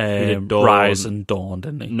Dawn. Rise and Dawn,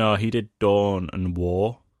 didn't he? No, he did Dawn and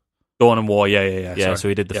War. Dawn and War, yeah. Yeah, so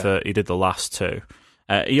he did he did the last two.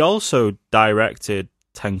 He also directed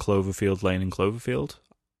 10 Cloverfield Lane and Cloverfield.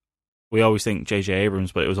 We always think J.J.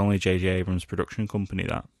 Abrams, but it was only J.J. Abrams' production company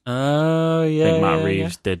that. Oh, yeah. I think Matt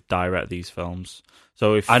Reeves did direct these films.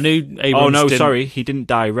 So if I knew Abrams sorry, he didn't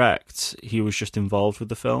direct. He was just involved with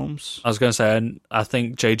the films. I was going to say, I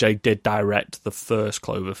think J.J. did direct the first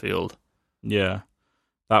Cloverfield. Yeah.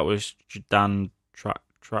 That was Dan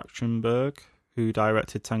Trachtenberg who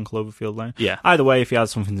directed 10 Cloverfield Lane. Yeah. Either way, if he had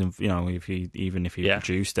something, if he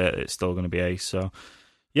produced it, it's still going to be ace. So,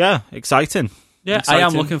 yeah, exciting. Yeah, Exciting. I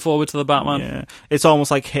am looking forward to the Batman. Yeah, it's almost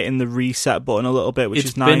like hitting the reset button a little bit, which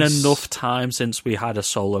is nice. It's been enough time since we had a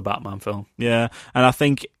solo Batman film. Yeah, and I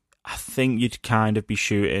think you'd kind of be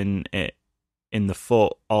shooting it in the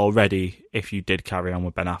foot already if you did carry on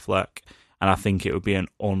with Ben Affleck, and I think it would be an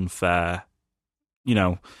unfair,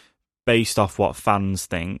 based off what fans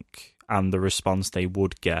think and the response they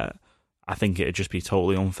would get. I think it'd just be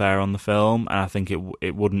totally unfair on the film, and I think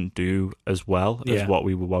it wouldn't do as well as what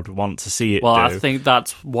we would want to see it do. I think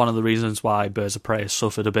that's one of the reasons why Birds of Prey has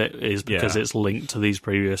suffered a bit, is because it's linked to these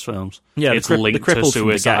previous films. Yeah, it's linked to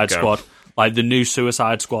Suicide the Squad. Like, the new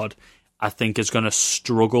Suicide Squad, I think, is going to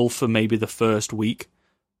struggle for maybe the first week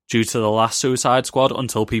due to the last Suicide Squad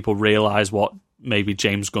until people realise what maybe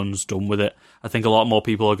James Gunn's done with it. I think a lot more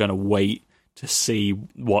people are going to wait to see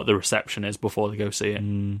what the reception is before they go see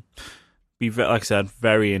it. Like I said,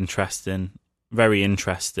 very interested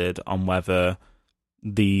on whether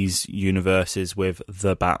these universes with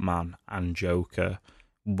the Batman and Joker,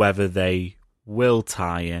 whether they will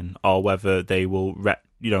tie in or whether they will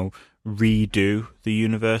redo the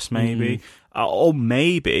universe maybe. Or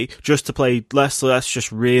maybe just to play, let's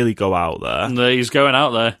just really go out there. And he's going out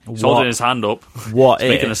there. He's holding his hand up. What if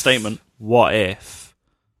making a statement? What if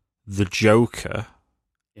the Joker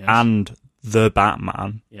and the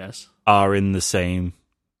Batman are in the same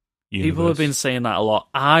universe? People have been saying that a lot.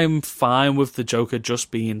 I'm fine with the Joker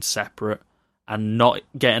just being separate and not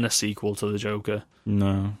getting a sequel to the Joker.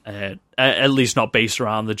 No, at least not based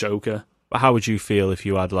around the Joker. But how would you feel if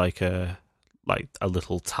you had like a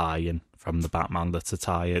little tie-in from the Batman to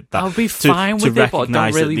tie it? I'll be fine with it, but I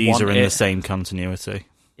don't really that these want are in it. the same continuity.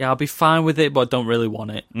 Yeah, I'll be fine with it, but I don't really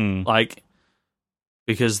want it.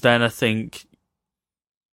 Because then I think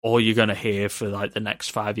all you're going to hear for like the next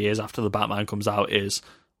 5 years after the Batman comes out is,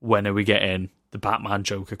 when are we getting the Batman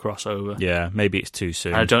Joker crossover? Yeah, maybe it's too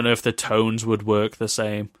soon. And I don't know if the tones would work the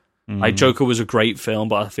same. Like, Joker was a great film,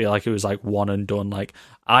 but I feel like it was like one and done. Like,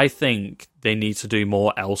 I think they need to do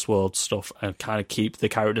more Elseworld stuff and kind of keep the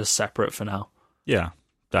characters separate for now. Yeah,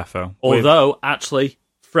 defo. Although, actually,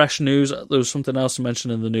 fresh news, there was something else to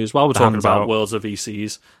mention in the news while we're talking about Worlds of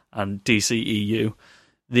ECs and DCEU.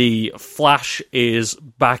 The Flash is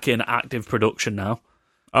back in active production now.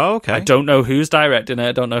 Oh, okay. I don't know who's directing it.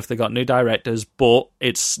 I don't know if they got new directors, but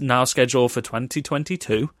it's now scheduled for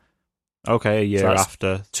 2022. Okay, a year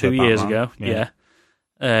after 2 years ago. Yeah.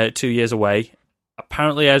 2 years away.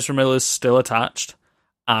 Apparently Ezra Miller's still attached,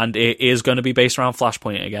 and it is going to be based around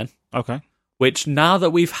Flashpoint again. Okay. Which, now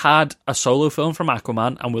that we've had a solo film from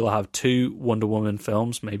Aquaman, and we'll have 2 Wonder Woman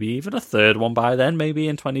films, maybe even a third one by then, maybe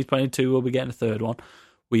in 2022 we'll be getting a third one,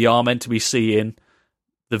 we are meant to be seeing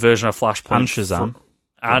the version of Flashpoint. And Shazam.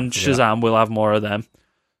 Shazam, we'll have more of them.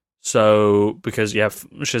 So, because,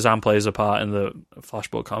 Shazam plays a part in the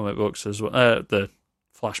Flashpoint comic books as well, the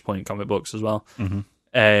Flashpoint comic books as well.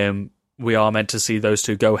 Mm-hmm. We are meant to see those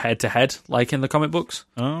two go head to head, like in the comic books.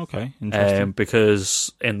 Oh, okay. Interesting.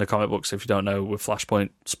 Because in the comic books, if you don't know, with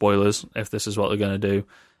Flashpoint, spoilers, if this is what they're going to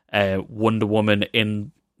do, Wonder Woman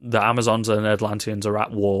in the Amazons and Atlanteans are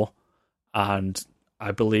at war, and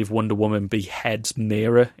I believe Wonder Woman beheads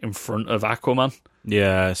Mera in front of Aquaman.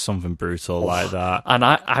 Yeah, something brutal like that. And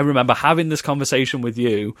I remember having this conversation with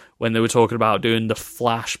you when they were talking about doing the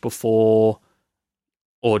Flash before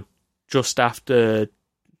or just after.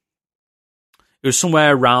 It was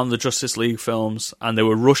somewhere around the Justice League films, and they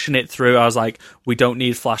were rushing it through. I was like, we don't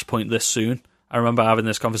need Flashpoint this soon. I remember having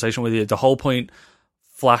this conversation with you. The whole point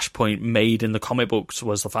Flashpoint made in the comic books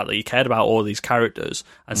was the fact that you cared about all these characters,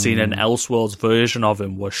 and seeing an Elseworlds version of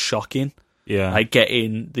him was shocking. Yeah. Like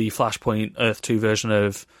getting the Flashpoint Earth 2 version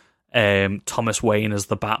of Thomas Wayne as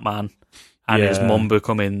the Batman and his mum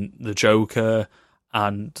becoming the Joker,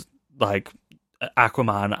 and like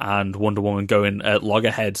Aquaman and Wonder Woman going at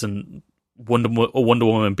loggerheads, and Wonder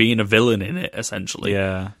Woman being a villain in it, essentially.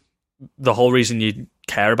 Yeah. The whole reason you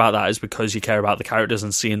care about that is because you care about the characters,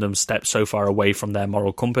 and seeing them step so far away from their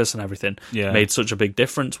moral compass and everything made such a big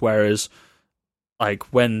difference. Whereas,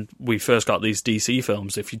 like, when we first got these DC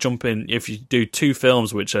films, if you do 2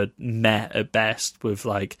 films which are meh at best, with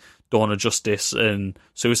like Dawn of Justice and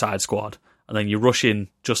Suicide Squad, and then you rush in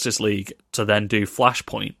Justice League to then do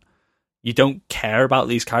Flashpoint, you don't care about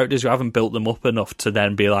these characters. You haven't built them up enough to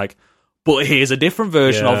then be like, but here's a different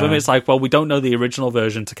version of them. It's like, well, we don't know the original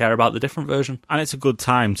version to care about the different version. And it's a good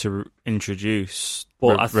time to introduce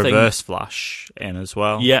Reverse Flash in as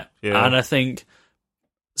well. Yeah. And I think...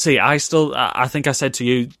 See, I think I said to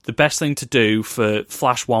you, the best thing to do for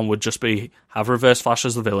Flash 1 would just be have Reverse Flash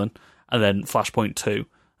as the villain, and then Flashpoint 2.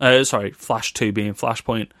 Flash 2 being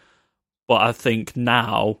Flashpoint. But I think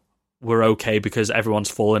now we're okay because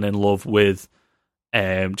everyone's fallen in love with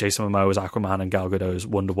Jason Momoa as Aquaman and Gal Gadot as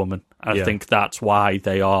Wonder Woman. And I think that's why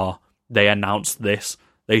they announced this.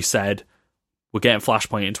 They said, we're getting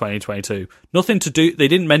Flashpoint in 2022. Nothing to do... They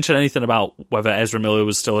didn't mention anything about whether Ezra Miller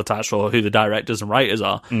was still attached or who the directors and writers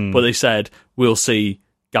are, but they said, we'll see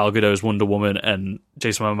Gal Gadot as Wonder Woman and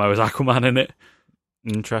Jason Momoa as Aquaman in it.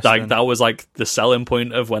 Interesting. Like, that was like the selling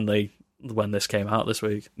point of when they when this came out this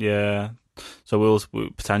week. Yeah. So we'll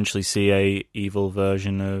potentially see a evil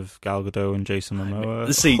version of Gal Gadot and Jason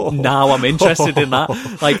Momoa. See, now I'm interested in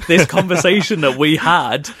that. Like, this conversation that we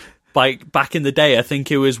had back in the day, I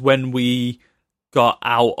think it was when we got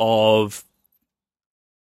out of...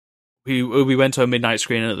 We went to a midnight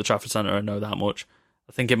screening at the Trafford Centre, I know that much.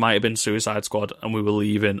 I think it might have been Suicide Squad, and we were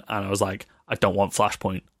leaving, and I was like, I don't want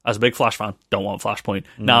Flashpoint. As a big Flash fan, don't want Flashpoint.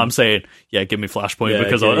 Now I'm saying, yeah, give me Flashpoint,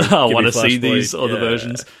 because I want to see these other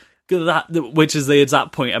versions. Which is the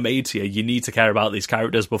exact point I made to you. You need to care about these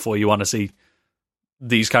characters before you want to see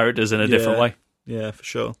these characters in a different way. Yeah, for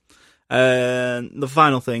sure. The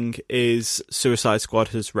final thing is Suicide Squad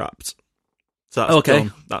has wrapped. So that's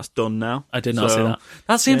done. That's done now. I did not see that.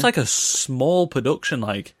 That seems like a small production.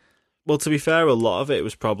 Like, well, to be fair, a lot of it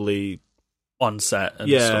was probably on set. And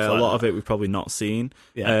yeah, stuff like a lot that. of it we've probably not seen.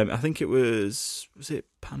 Yeah. I think it was it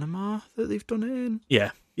Panama that they've done it in?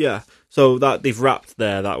 Yeah. Yeah. So that they've wrapped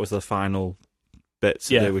there. That was the final bits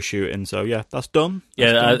that they were shooting. So yeah, that's done.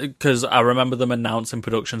 Because I remember them announcing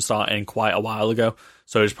production starting quite a while ago.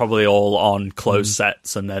 So it's probably all on closed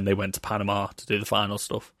sets, and then they went to Panama to do the final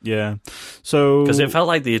stuff. Yeah. So because it felt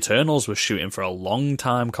like the Eternals was shooting for a long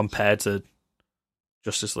time compared to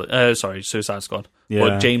Suicide Squad. Yeah.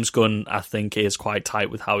 But James Gunn, I think, is quite tight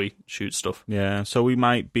with how he shoots stuff. Yeah, so we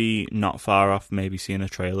might be not far off maybe seeing a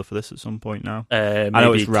trailer for this at some point now. Maybe I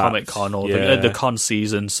know it's Comic Con or the con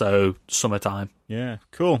season, so summertime. Yeah,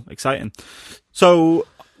 cool, exciting. So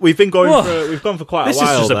we've been going we've gone for quite a while. This is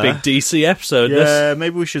just there. a big DC episode. Yeah,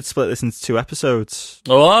 maybe we should split this into 2 episodes.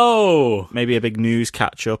 Oh, maybe a big news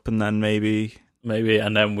catch up, and then maybe,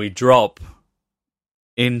 and then we drop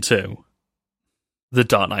into the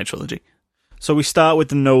Dark Knight trilogy. So we start with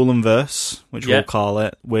the Nolanverse, which we'll call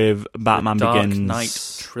it, with Batman the Dark Begins.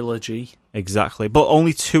 Knight trilogy. Exactly. But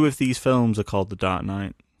only 2 of these films are called The Dark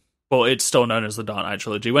Knight. But it's still known as the Dark Knight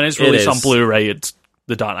trilogy. When it's released on Blu-ray, it's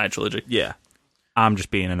the Dark Knight trilogy. Yeah. I'm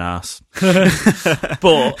just being an ass.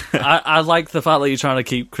 But I like the fact that you're trying to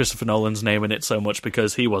keep Christopher Nolan's name in it so much,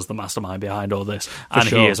 because he was the mastermind behind all this.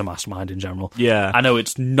 He is a mastermind in general. Yeah. I know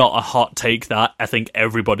it's not a hot take that. I think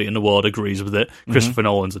everybody in the world agrees with it. Christopher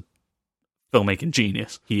Nolan's a filmmaking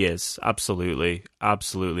genius. He is. Absolutely.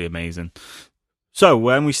 Absolutely amazing. So,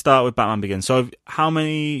 when we start with Batman Begins, so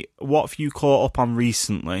what have you caught up on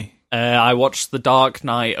recently? I watched The Dark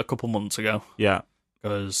Knight a couple months ago. Yeah.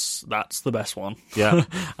 Because that's the best one. Yeah.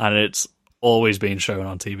 And it's always been shown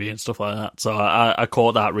on TV and stuff like that. So I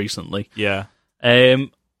caught that recently. Yeah.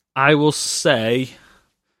 I will say,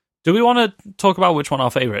 do we want to talk about which one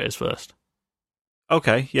our favourite is first?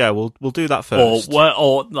 Okay, yeah, we'll do that first.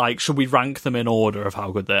 Or like, should we rank them in order of how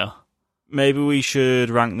good they are? Maybe we should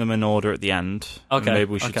rank them in order at the end. Okay.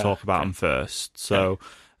 Maybe we should talk about them first. So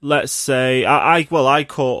let's say I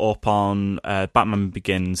caught up on Batman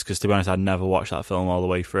Begins, because to be honest, I'd never watched that film all the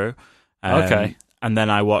way through. Okay. And then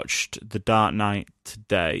I watched The Dark Knight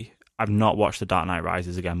today. I've not watched The Dark Knight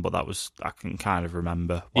Rises again, but I can kind of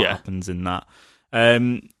remember what happens in that.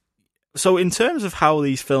 So in terms of how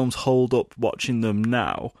these films hold up watching them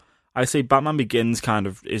now, I say Batman Begins kind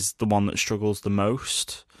of is the one that struggles the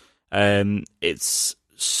most. It's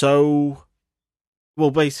so...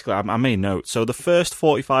 Well, basically, I made notes. So the first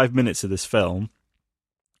 45 minutes of this film,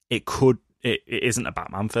 it isn't a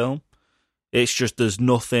Batman film. It's just, there's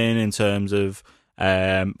nothing in terms of...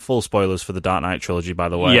 full spoilers for the Dark Knight trilogy, by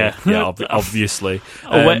the way. Yeah, obviously.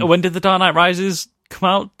 When did the Dark Knight Rises come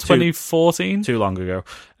out? 2014? Too long ago.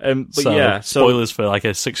 But so spoilers for like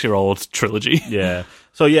a 6-year-old trilogy. Yeah.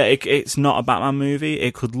 So yeah, it's not a Batman movie.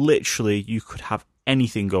 It could literally, you could have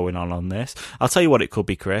anything going on this. I'll tell you what it could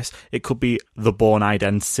be, Chris. It could be The Bourne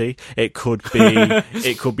Identity. It could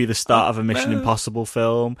be the start of a Mission Impossible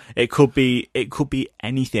film. It could be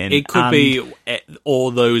anything. It could be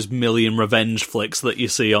all those million revenge flicks that you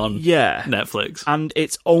see on Netflix. And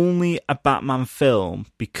it's only a Batman film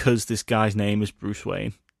because this guy's name is Bruce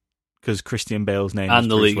Wayne. Because Christian Bale's name is Bruce Wayne.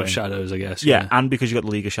 And the League of Shadows, I guess. Yeah, and because you got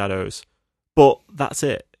the League of Shadows. But that's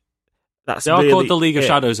it. They are called the League of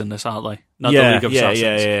Shadows in this, aren't they? Not the League of Assassins.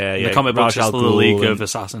 Yeah. In the comic books, it's the League of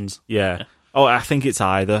Assassins. Yeah. Oh, I think it's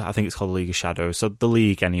either. I think it's called the League of Shadows. So the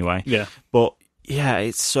League, anyway. Yeah. But, yeah,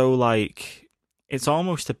 it's so, like... It's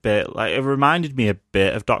almost a bit... Like, it reminded me a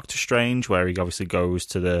bit of Doctor Strange, where he obviously goes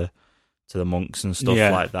to the monks and stuff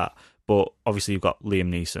like that. But, obviously, you've got Liam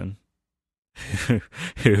Neeson.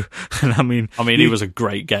 who and I mean he was a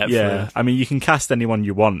great get. I mean, you can cast anyone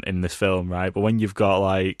you want in this film, right? But when you've got,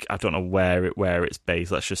 like, I don't know where it's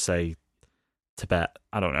based, let's just say Tibet.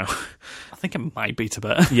 I don't know. I think it might be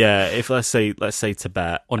Tibet. Yeah, if let's say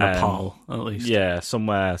Tibet or Nepal, at least. Yeah,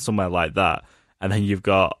 somewhere like that. And then you've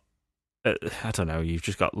got I don't know. You've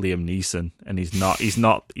just got Liam Neeson, and he's not.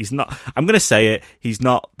 I'm going to say it. He's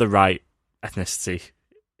not the right ethnicity,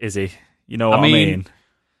 is he? You know what I mean?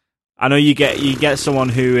 I know you get someone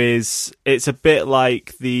who is. It's a bit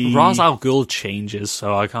like the Ra's al Ghul changes,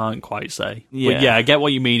 so I can't quite say. Yeah. But yeah, I get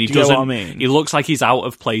what you mean. He Do you doesn't. get what I mean? He looks like he's out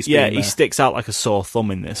of place. Yeah, being he there. sticks out like a sore thumb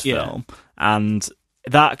in this Yeah. film, and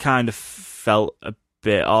that kind of felt a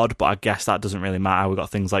bit odd. But I guess that doesn't really matter. We've got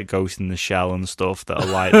things like Ghost in the Shell and stuff that are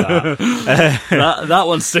like that. that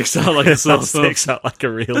one sticks out like a sore That thumb. sticks out like a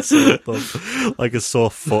real sore thumb, like a sore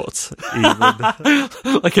foot, even.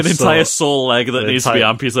 Like an entire sore leg that needs to be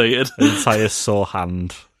amputated. An entire sore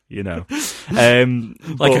hand, you know.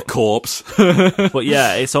 Like a corpse. But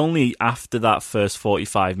yeah, it's only after that first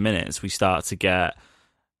 45 minutes we start to get,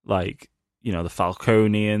 like, you know, the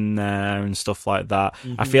Falcone in there and stuff like that.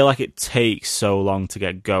 I feel like it takes so long to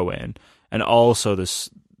get going. And also there's,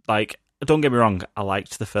 like, don't get me wrong, I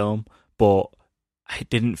liked the film, but it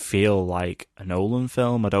didn't feel like a Nolan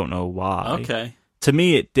film. I don't know why. Okay. To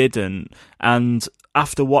me, it didn't. And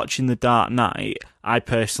after watching The Dark Knight, I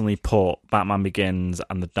personally put Batman Begins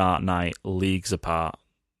and The Dark Knight leagues apart.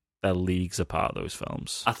 They're leagues apart, those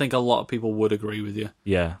films. I think a lot of people would agree with you.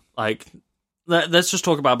 Yeah. Like, let's just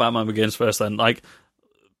talk about Batman Begins first then. Like,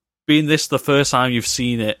 being this the first time you've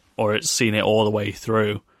seen it, or it's seen it all the way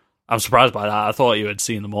through, I'm surprised by that. I thought you had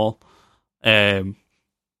seen them all. Yeah,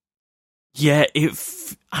 it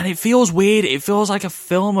feels weird. It feels like a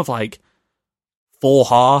film of, like, 4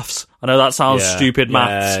 halves. I know that sounds stupid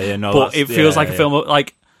maths, but it feels like a film of,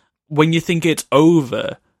 like, when you think it's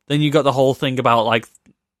over, then you got the whole thing about, like,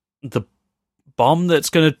 the bomb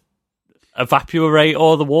that's going to evaporate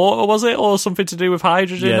all the water, was it? Or something to do with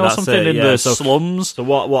hydrogen or something in the slums. So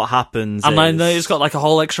what happens and is... then it's got, like, a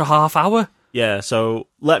whole extra half hour. Yeah, so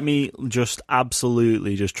let me just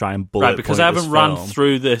absolutely just try and bullet point because I haven't this ran film.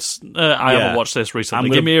 through this. I haven't watched this recently.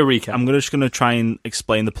 Give me a recap. I'm just going to try and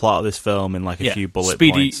explain the plot of this film in, like, a few bullet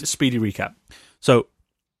points. Speedy recap. So,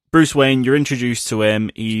 Bruce Wayne, you're introduced to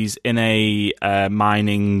him. He's in a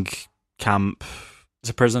mining camp. It's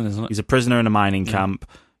a prison, isn't it? He's a prisoner in a mining camp.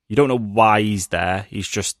 You don't know why he's there. He's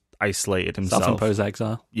just isolated himself. Self-imposed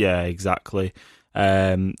exile. Yeah, exactly.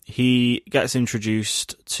 He gets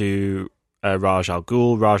introduced to Ra's al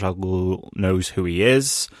Ghul. Ra's al Ghul knows who he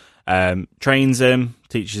is, trains him,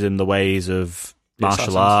 teaches him the ways of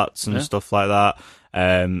martial arts and stuff like that.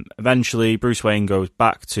 Eventually, Bruce Wayne goes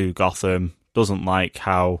back to Gotham, doesn't like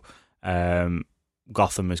how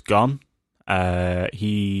Gotham has gone.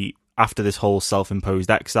 After this whole self-imposed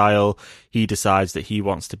exile, he decides that he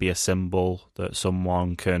wants to be a symbol that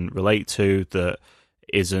someone can relate to, that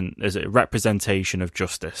is a representation of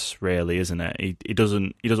justice, really, isn't it? He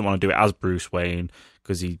doesn't want to do it as Bruce Wayne,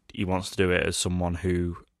 because he wants to do it as someone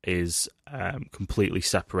who is completely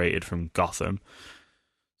separated from Gotham.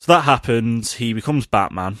 So that happens. He becomes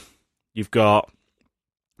Batman. You've got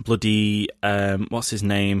bloody what's his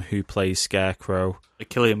name, who plays Scarecrow?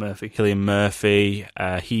 Cillian Murphy. Cillian Murphy.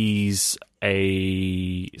 He's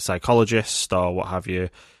a psychologist or what have you.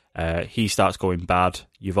 He starts going bad.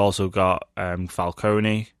 You've also got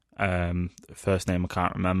Falcone. First name I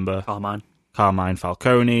can't remember. Carmine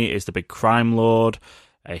Falcone is the big crime lord.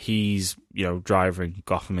 He's, driving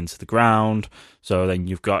Gotham into the ground. So then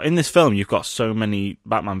you've got, in this film, you've got so many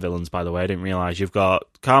Batman villains, by the way, I didn't realise. You've got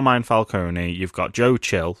Carmine Falcone, you've got Joe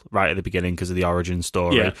Chill right at the beginning because of the origin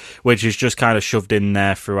story, which is just kind of shoved in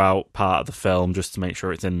there throughout part of the film just to make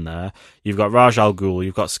sure it's in there. You've got Ra's al Ghul,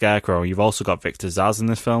 you've got Scarecrow, you've also got Victor Zsasz in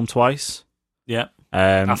this film twice. Yeah.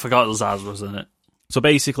 I forgot Zsasz was in it. So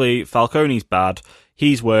basically, Falcone's bad.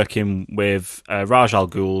 He's working with Ra's al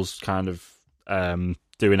Ghul's kind of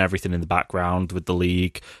doing everything in the background with the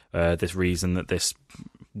League. This reason that this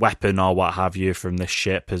weapon or what have you from this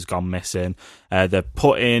ship has gone missing. They're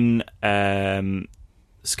putting...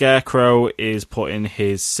 Scarecrow is putting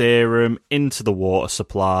his serum into the water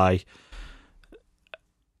supply.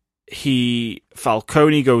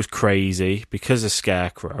 Falcone goes crazy because of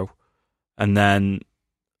Scarecrow. And then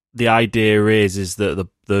the idea is that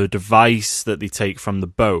the device that they take from the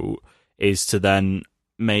boat is to then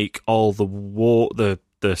make all the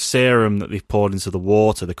serum that they've poured into the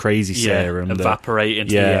water, the crazy serum, evaporate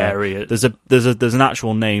into the area. There's an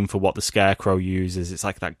actual name for what the Scarecrow uses. It's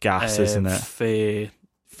like that gas, isn't it?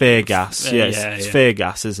 Fear gas. It's fear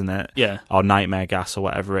gas, isn't it? Yeah. Or nightmare gas or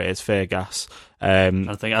whatever it is. Fear gas. I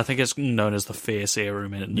think it's known as the Fear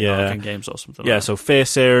Serum in the American games or something. Yeah. So Fear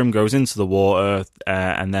Serum goes into the water,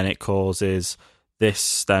 and then it causes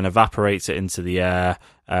This then evaporates it into the air,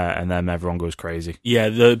 and then everyone goes crazy. Yeah,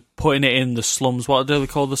 they're putting it in the slums. What do they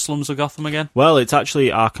call the slums of Gotham again? Well, it's actually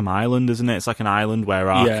Arkham Island, isn't it? It's like an island where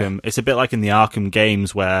Arkham... It's a bit like in the Arkham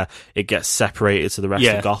games where it gets separated to the rest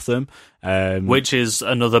of Gotham. Which is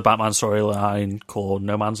another Batman storyline called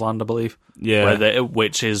No Man's Land, I believe. Yeah.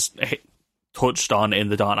 Which is touched on in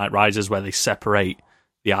The Dark Knight Rises, where they separate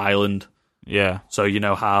the island. Yeah. So you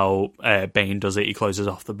know how Bane does it, he closes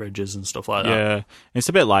off the bridges and stuff like that. Yeah, it's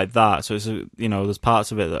a bit like that. So it's there's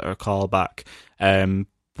parts of it that are a callback.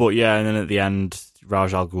 But yeah, and then at the end,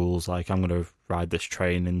 Ra's al Ghul's like, I'm going to ride this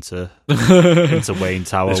train into Wayne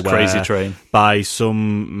Tower. This crazy train. By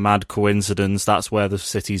some mad coincidence, that's where the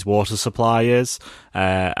city's water supply is.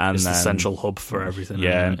 And it's then, the central hub for everything.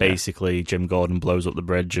 Yeah, and basically Jim Gordon blows up the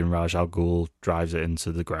bridge and Ra's al Ghul drives it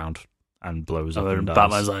into the ground and blows up and dies.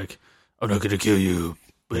 Batman's like, I'm not going to kill you,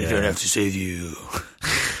 but I don't have to save you.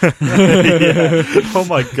 Oh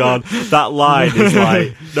my god, that line is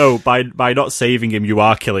like, no, by not saving him, you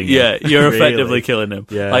are killing him. Yeah, you're Really? effectively killing him.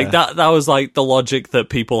 Yeah. Like that was like the logic that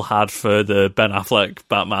people had for the Ben Affleck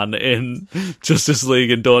Batman in Justice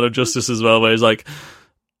League and Dawn of Justice as well, where he's like,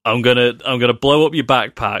 I'm gonna blow up your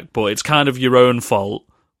backpack, but it's kind of your own fault,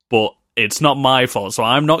 but it's not my fault, so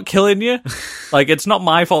I'm not killing you. Like, it's not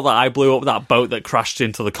my fault that I blew up that boat that crashed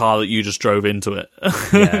into the car that you just drove into it.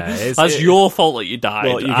 Yeah, That's your fault that you died.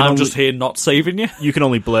 Well, you can I'm only- just here not saving you. You can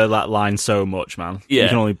only blur that line so much, man. Yeah. You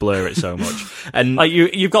can only blur it so much. And Like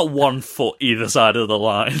you've got 1 foot either side of the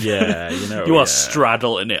line. yeah, You are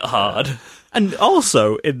straddling it hard. And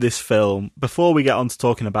also in this film, before we get on to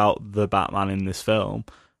talking about the Batman in this film,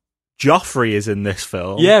 Joffrey is in this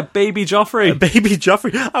film. Yeah, baby Joffrey. Baby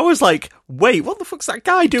Joffrey. I was like, wait, what the fuck's that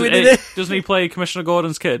guy doing in it? Doesn't he play Commissioner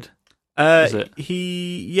Gordon's kid? Is it?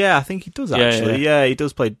 I think he does Yeah, actually. Yeah, he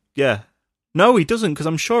does play. Yeah, no, he doesn't because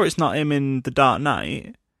I'm sure it's not him in The Dark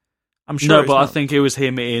Knight. I'm sure. No, it's but not. I think it was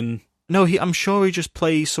him in... No, I'm sure he just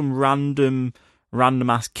plays some random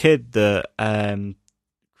ass kid that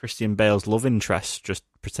Christian Bale's love interest just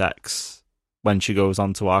protects when she goes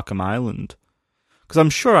on to Arkham Island. Because I'm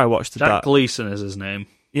sure I watched Jack Gleason is his name.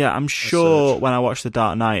 Yeah, I'm sure search. when I watched The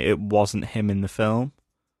Dark Knight, it wasn't him in the film.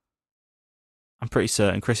 I'm pretty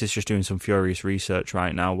certain. Chris is just doing some furious research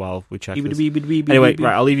right now while we check this. Anyway,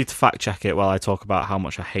 right, I'll leave you to fact check it while I talk about how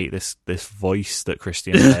much I hate this voice that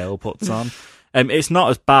Christian Bale puts on. It's not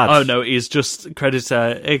as bad. Oh no, he's just credited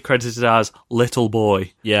as Little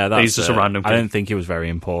Boy. Yeah, that's he's just a random kid. I didn't think he was very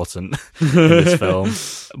important in this film,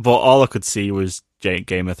 but all I could see was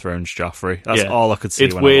Game of Thrones Joffrey. That's all I could see.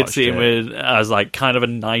 It's when weird I watched seeing it. him as like kind of a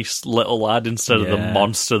nice little lad instead of the Yeah.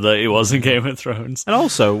 monster that he was in Game of Thrones. And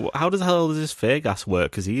also, how the hell does this fear gas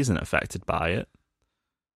work? Because he isn't affected by it.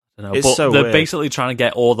 It's But so they're weird. basically trying to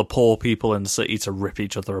get all the poor people in the city to rip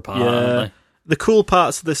each other apart, aren't they? The cool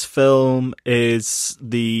parts of this film is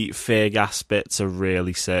the fear gas bits are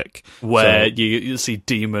really sick. Where So- you see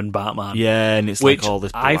Demon Batman. yeah, and it's Which like all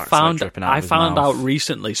this. I black found smoke dripping out of his out mouth.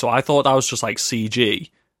 recently, so I thought that was just like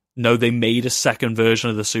CG. No, they made a second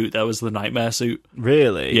version of the suit that was the Nightmare suit.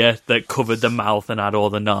 Really? Yeah, that covered the mouth and had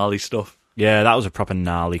all the gnarly stuff. Yeah, that was a proper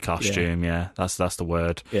gnarly costume. Yeah, that's the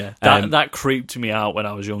word. Yeah, Um, that creeped me out when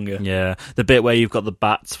I was younger. Yeah, the bit where you've got the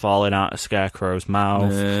bats falling out of Scarecrow's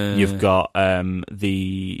mouth. You've got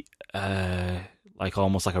the like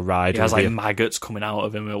almost like a ride. He has with like the- maggots coming out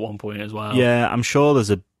of him at one point as well. Yeah, I'm sure there's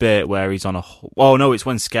a bit where he's on a. Oh no, it's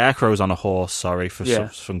when Scarecrow's on a horse. Sorry, for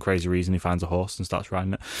some crazy reason he finds a horse and starts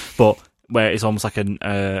riding it. But where it's almost like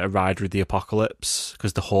a Rider of the Apocalypse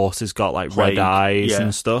because the horse has got like Plague, red eyes yeah.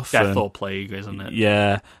 and stuff. Death and- or Plague, isn't it?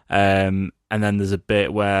 Yeah. And then there's a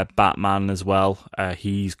bit where Batman as well,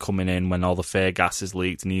 he's coming in when all the fear gas is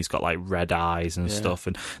leaked and he's got like red eyes and stuff.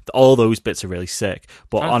 And all those bits are really sick.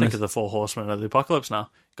 But I'm trying to think of the 4 horsemen of the apocalypse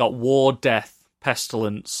now. Got war, death,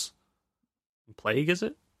 pestilence, and plague, is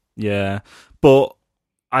it? yeah. But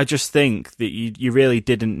I just think that you really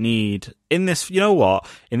didn't need... In this, you know what?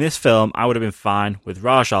 In this film, I would have been fine with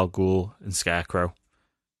Ra's al Ghul and Scarecrow.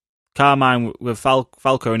 Carmine with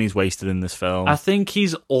Falcone's wasted in this film. I think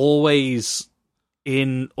he's always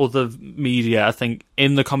in other media. I think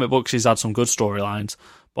in the comic books he's had some good storylines,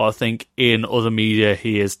 but I think in other media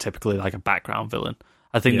he is typically like a background villain.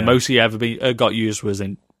 I think the most he ever got used was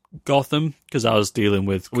in Gotham because I was dealing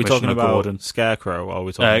with Are we talking Commissioner about Gordon. Scarecrow or are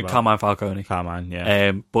we talking about... Carmine Falcone. Carmine,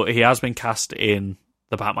 yeah. But he has been cast in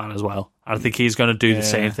the Batman as well. I think he's going to do the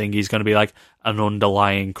same thing. He's going to be like an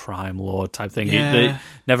underlying crime lord type thing. Yeah. They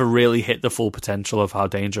never really hit the full potential of how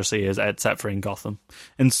dangerous he is, except for in Gotham.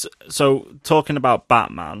 And so, talking about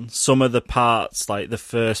Batman, some of the parts, like the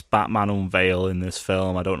first Batman unveil in this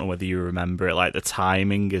film, I don't know whether you remember it, like the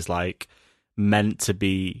timing is like meant to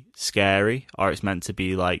be scary, or it's meant to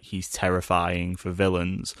be like he's terrifying for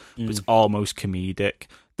villains, but it's almost comedic.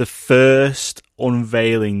 The first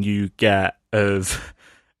unveiling you get of...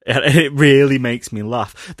 It really makes me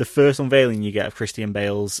laugh. The first unveiling you get of Christian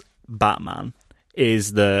Bale's Batman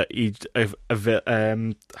is God,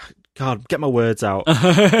 get my words out.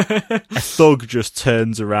 A thug just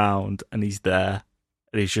turns around and he's there,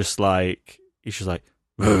 and he's just like,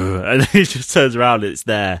 and he just turns around and it's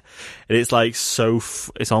there, and it's like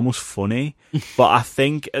it's almost funny. But I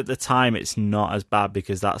think at the time it's not as bad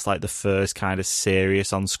because that's like the first kind of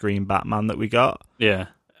serious on-screen Batman that we got. Yeah.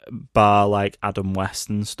 Bar like Adam West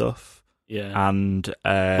and stuff. Yeah. And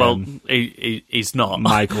well, he's not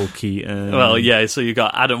Michael Keaton. Well, yeah. So you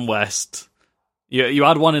got Adam West. You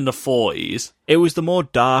had one in the 40s. It was the more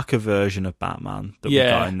darker version of Batman that we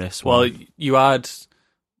got in this one. Well, you had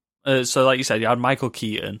so like you said, you had Michael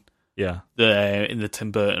Keaton. Yeah. In the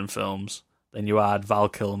Tim Burton films. Then you had Val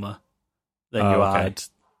Kilmer. Then you had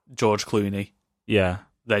George Clooney. Yeah.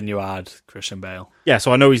 Then you had Christian Bale. Yeah,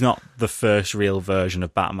 so I know he's not the first real version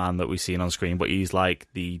of Batman that we've seen on screen, but he's like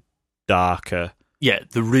the darker. Yeah,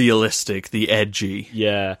 the realistic, the edgy.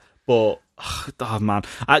 Yeah, but, oh man.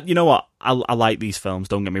 You know what? I like these films,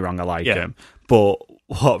 don't get me wrong, I like them. But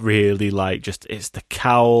what really, like, just, it's the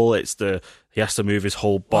cowl, it's the... He has to move his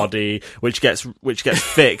whole body, which gets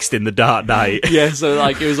fixed in The Dark Knight. Yeah, so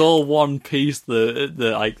like it was all one piece.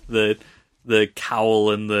 The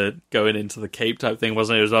cowl and the going into the cape type thing,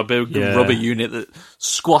 wasn't it? It was a big rubber unit that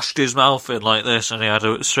squashed his mouth in like this, and he had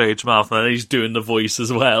a strange mouth, and then he's doing the voice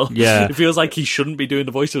as well. Yeah, it feels like he shouldn't be doing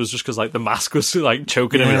the voice. It was just because like the mask was like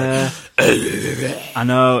choking him. I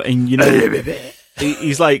know, and you know.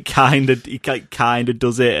 He's like kind of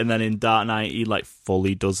does it, and then in Dark Knight he like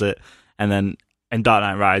fully does it. And then in Dark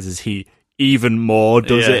Knight Rises, he even more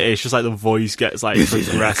does it. It's just like the voice gets like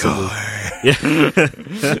progressively.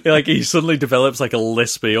 Like he suddenly develops like a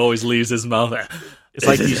lisp. He always leaves his mouth. It's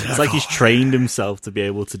like he's trained himself to be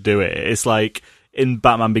able to do it. It's like in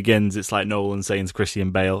Batman Begins, it's like Nolan saying to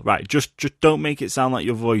Christian Bale, "Right, just don't make it sound like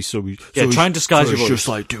your voice." So try and disguise your voice. He's just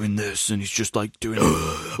like doing this, and he's just like doing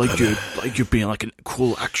like you're being like a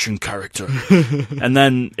cool action character. And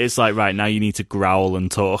then it's like, right, now you need to growl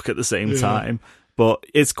and talk at the same time. But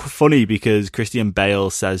it's funny because Christian Bale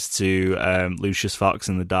says to Lucius Fox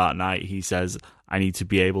in The Dark Knight, he says, "I need to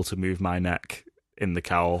be able to move my neck in the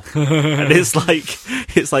cowl." And it's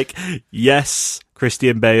like, yes,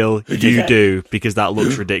 Christian Bale, you do, because that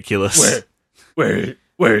looks ridiculous. Where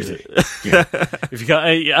is it? Yeah. If you can't,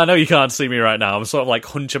 I know you can't see me right now. I'm sort of like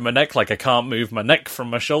hunching my neck, like I can't move my neck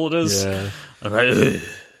from my shoulders. Yeah. I'm like, ugh.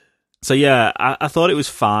 So yeah, I thought it was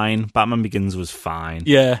fine. Batman Begins was fine.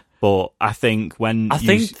 Yeah. But I think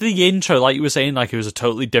the intro, like you were saying, like it was a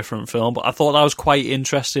totally different film, but I thought that was quite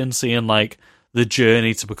interesting, seeing like the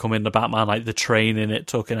journey to becoming the Batman, like the training it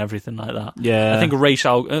took and everything like that. Yeah. I think Ra's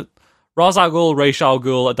al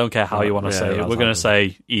Ghul, I don't care how you want to say it. We're going to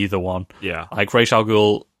say either one. Yeah. Like Ra's al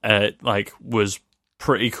Ghul, like was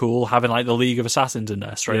pretty cool having like the League of Assassins in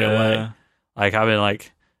there straight away. Like having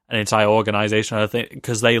like an entire organization, I think,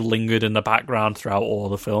 because they lingered in the background throughout all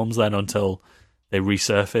the films then until they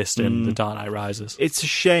resurfaced in The Dark Knight Rises. It's a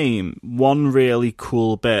shame. One really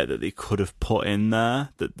cool bit that they could have put in there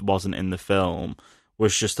that wasn't in the film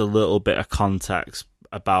was just a little bit of context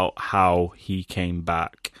about how he came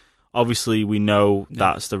back. Obviously, we know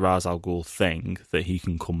that's the Ra's al Ghul thing, that he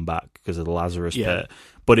can come back because of the Lazarus pit.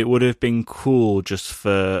 But it would have been cool just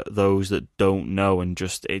for those that don't know and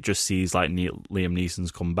it just sees like Liam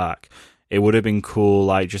Neeson's come back. It would have been cool,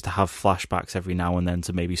 like, just to have flashbacks every now and then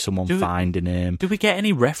to maybe someone finding him. Do we get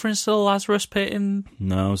any reference to the Lazarus pit in?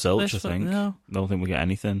 No, Zilch, I think. No. I don't think we get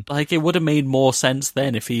anything. Like, it would have made more sense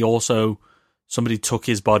then if somebody took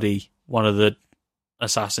his body, one of the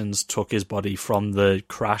assassins took his body from the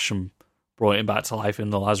crash and brought him back to life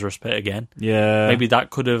in the Lazarus pit again. Yeah. Maybe that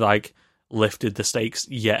could have, like, lifted the stakes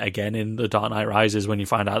yet again in The Dark Knight Rises when you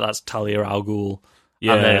find out that's Talia al Ghul.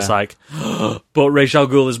 Yeah. And then it's like, but Ra's al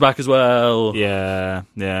Ghul is back as well. Yeah,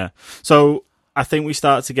 yeah. So I think we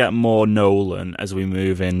start to get more Nolan as we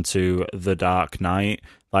move into The Dark Knight.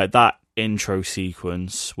 Like that intro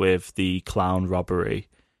sequence with the clown robbery.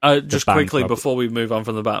 Just quickly, before we move on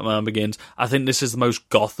from The Batman Begins, I think this is the most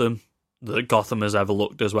Gotham that Gotham has ever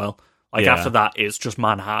looked as well. Like after that, it's just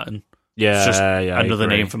Manhattan. Yeah, it's just another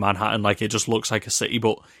name for Manhattan. Like it just looks like a city,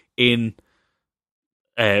 but in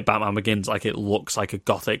Batman Begins, like it looks like a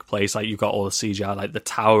gothic place. Like you've got all the CGI, like the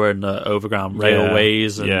tower and the overground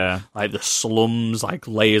railways, and like the slums, like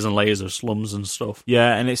layers and layers of slums and stuff.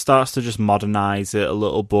 Yeah, and it starts to just modernize it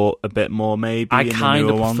a bit more. Maybe I kind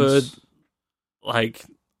of preferred, like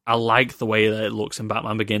I like the way that it looks in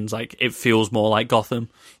Batman Begins. Like, it feels more like Gotham.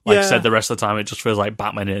 Like I said, the rest of the time, it just feels like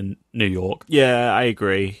Batman in New York. Yeah, I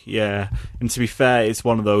agree. Yeah. And to be fair, it's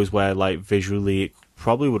one of those where, like, visually, it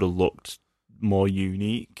probably would have looked more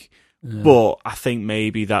unique. Yeah. But I think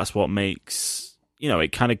maybe that's what makes,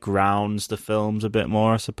 it kind of grounds the films a bit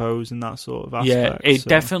more, I suppose, in that sort of aspect. Yeah,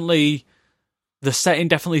 definitely, the setting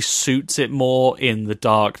definitely suits it more in The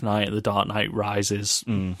Dark Knight and The Dark Knight Rises,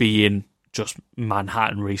 being just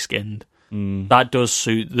Manhattan reskinned. That does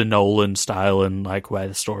suit the Nolan style and like where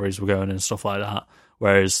the stories were going and stuff like that.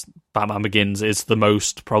 Whereas Batman Begins is the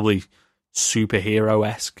most probably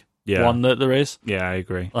superhero-esque one that there is. Yeah, I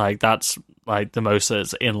agree. Like that's like the most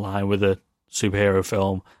that's in line with a superhero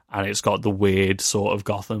film, and it's got the weird sort of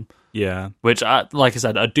Gotham. Yeah, which, like I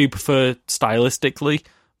said, I do prefer stylistically,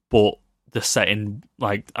 but the setting,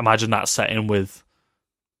 like imagine that setting with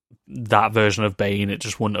that version of Bane, it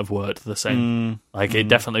just wouldn't have worked the same. It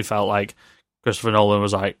definitely felt like Christopher Nolan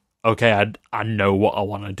was like, okay, I know what I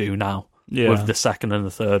want to do now with the second and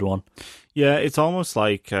the third one. Yeah, it's almost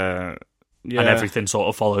like... and everything sort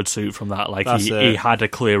of followed suit from that. Like, he had a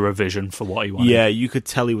clearer vision for what he wanted. Yeah, you could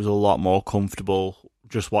tell he was a lot more comfortable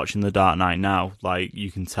just watching The Dark Knight now. Like,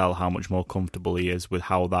 you can tell how much more comfortable he is with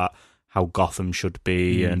how Gotham should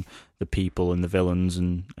be and the people and the villains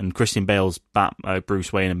and Christian Bale's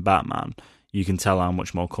Bruce Wayne and Batman. You can tell how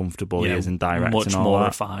much more comfortable he is in directing. Much all more that.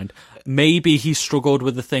 refined. Maybe he struggled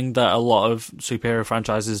with the thing that a lot of superhero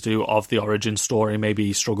franchises do of the origin story. Maybe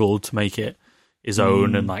he struggled to make it his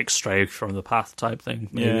own and like stray from the path type thing.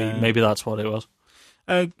 Maybe that's what it was.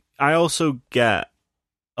 I also get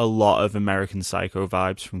a lot of American Psycho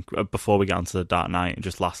vibes from before we get onto The Dark Knight and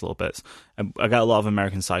just last little bits. I get a lot of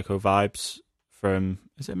American Psycho vibes from,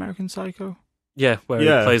 is it American Psycho? Yeah, where he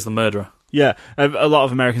plays the murderer. Yeah, a lot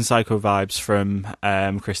of American Psycho vibes from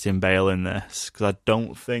Christian Bale in this, because I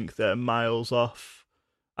don't think they're miles off.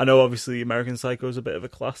 I know, obviously, American Psycho is a bit of a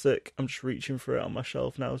classic. I'm just reaching for it on my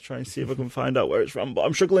shelf now to try and see if I can find out where it's from, but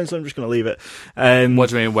I'm struggling, so I'm just going to leave it. What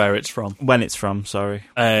do you mean, where it's from? When it's from, sorry.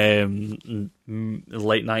 Late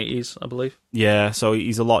 90s, I believe. Yeah, so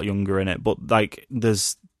he's a lot younger in it, but like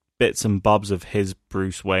there's bits and bobs of his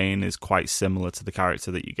Bruce Wayne is quite similar to the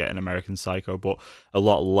character that you get in American Psycho, but a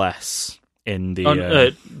lot less in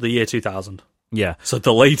the year 2000. Yeah. So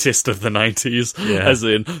the latest of the 90s, as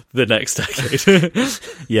in the next decade.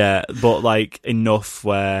 Yeah, but like enough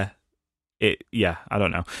where I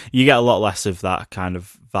don't know. You get a lot less of that kind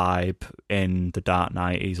of vibe in The Dark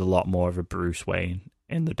Knight. He's a lot more of a Bruce Wayne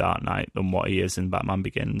in The Dark Knight than what he is in Batman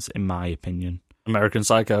Begins, in my opinion. American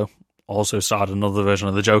Psycho also starred another version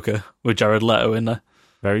of the Joker with Jared Leto in there.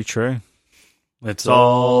 Very true. It's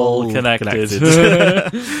all connected.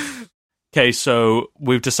 Okay, so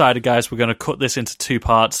we've decided, guys, we're going to cut this into two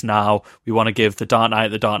parts now. We want to give The Dark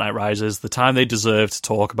Knight Rises the time they deserve to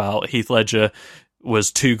talk about. Heath Ledger was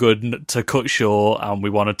too good to cut short, and we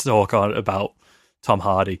wanted to talk about Tom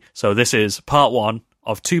Hardy. So this is part one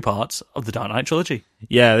of two parts of the Dark Knight trilogy.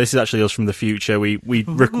 Yeah, this is actually us from the future. We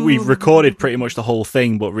recorded pretty much the whole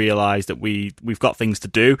thing, but realised that we've got things to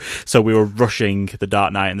do, so we were rushing The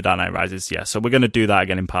Dark Knight and The Dark Knight Rises. Yeah, so we're going to do that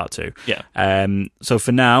again in part two. Yeah. So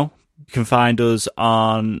for now, you can find us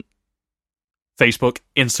on Facebook,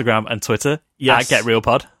 Instagram, and Twitter at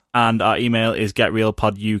GetRealPod. And our email is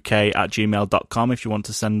getrealpoduk@gmail.com if you want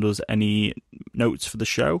to send us any notes for the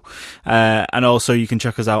show. And also you can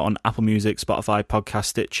check us out on Apple Music, Spotify, Podcast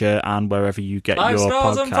Stitcher, and wherever you get your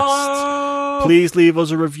podcasts. Please leave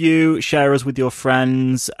us a review, share us with your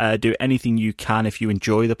friends, do anything you can if you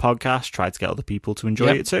enjoy the podcast. Try to get other people to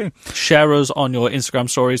enjoy it too. Share us on your Instagram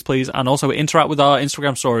stories, please, and also interact with our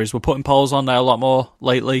Instagram stories. We're putting polls on there a lot more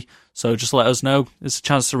lately, so just let us know. It's a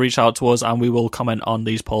chance to reach out to us, and we will comment on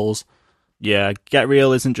these polls. Yeah, Get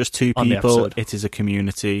Real isn't just two people, it is a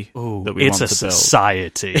community that we want to build.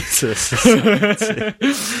 Society. It's a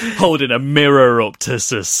society. Holding a mirror up to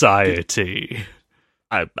society.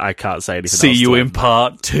 I can't say anything else. See you in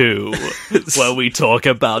part 2, where we talk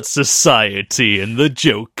about society and the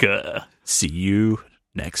Joker. See you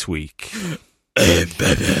next week.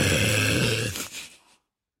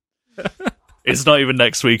 It's not even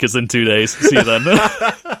next week, it's in 2 days. See you then.